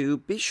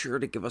YouTube, be sure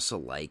to give us a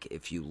like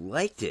if you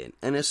liked it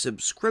and a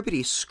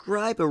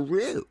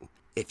subscribe-a-roo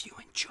if you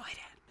enjoyed it.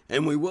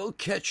 And we will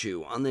catch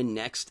you on the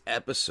next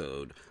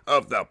episode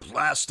of the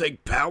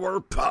Plastic Power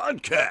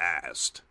Podcast.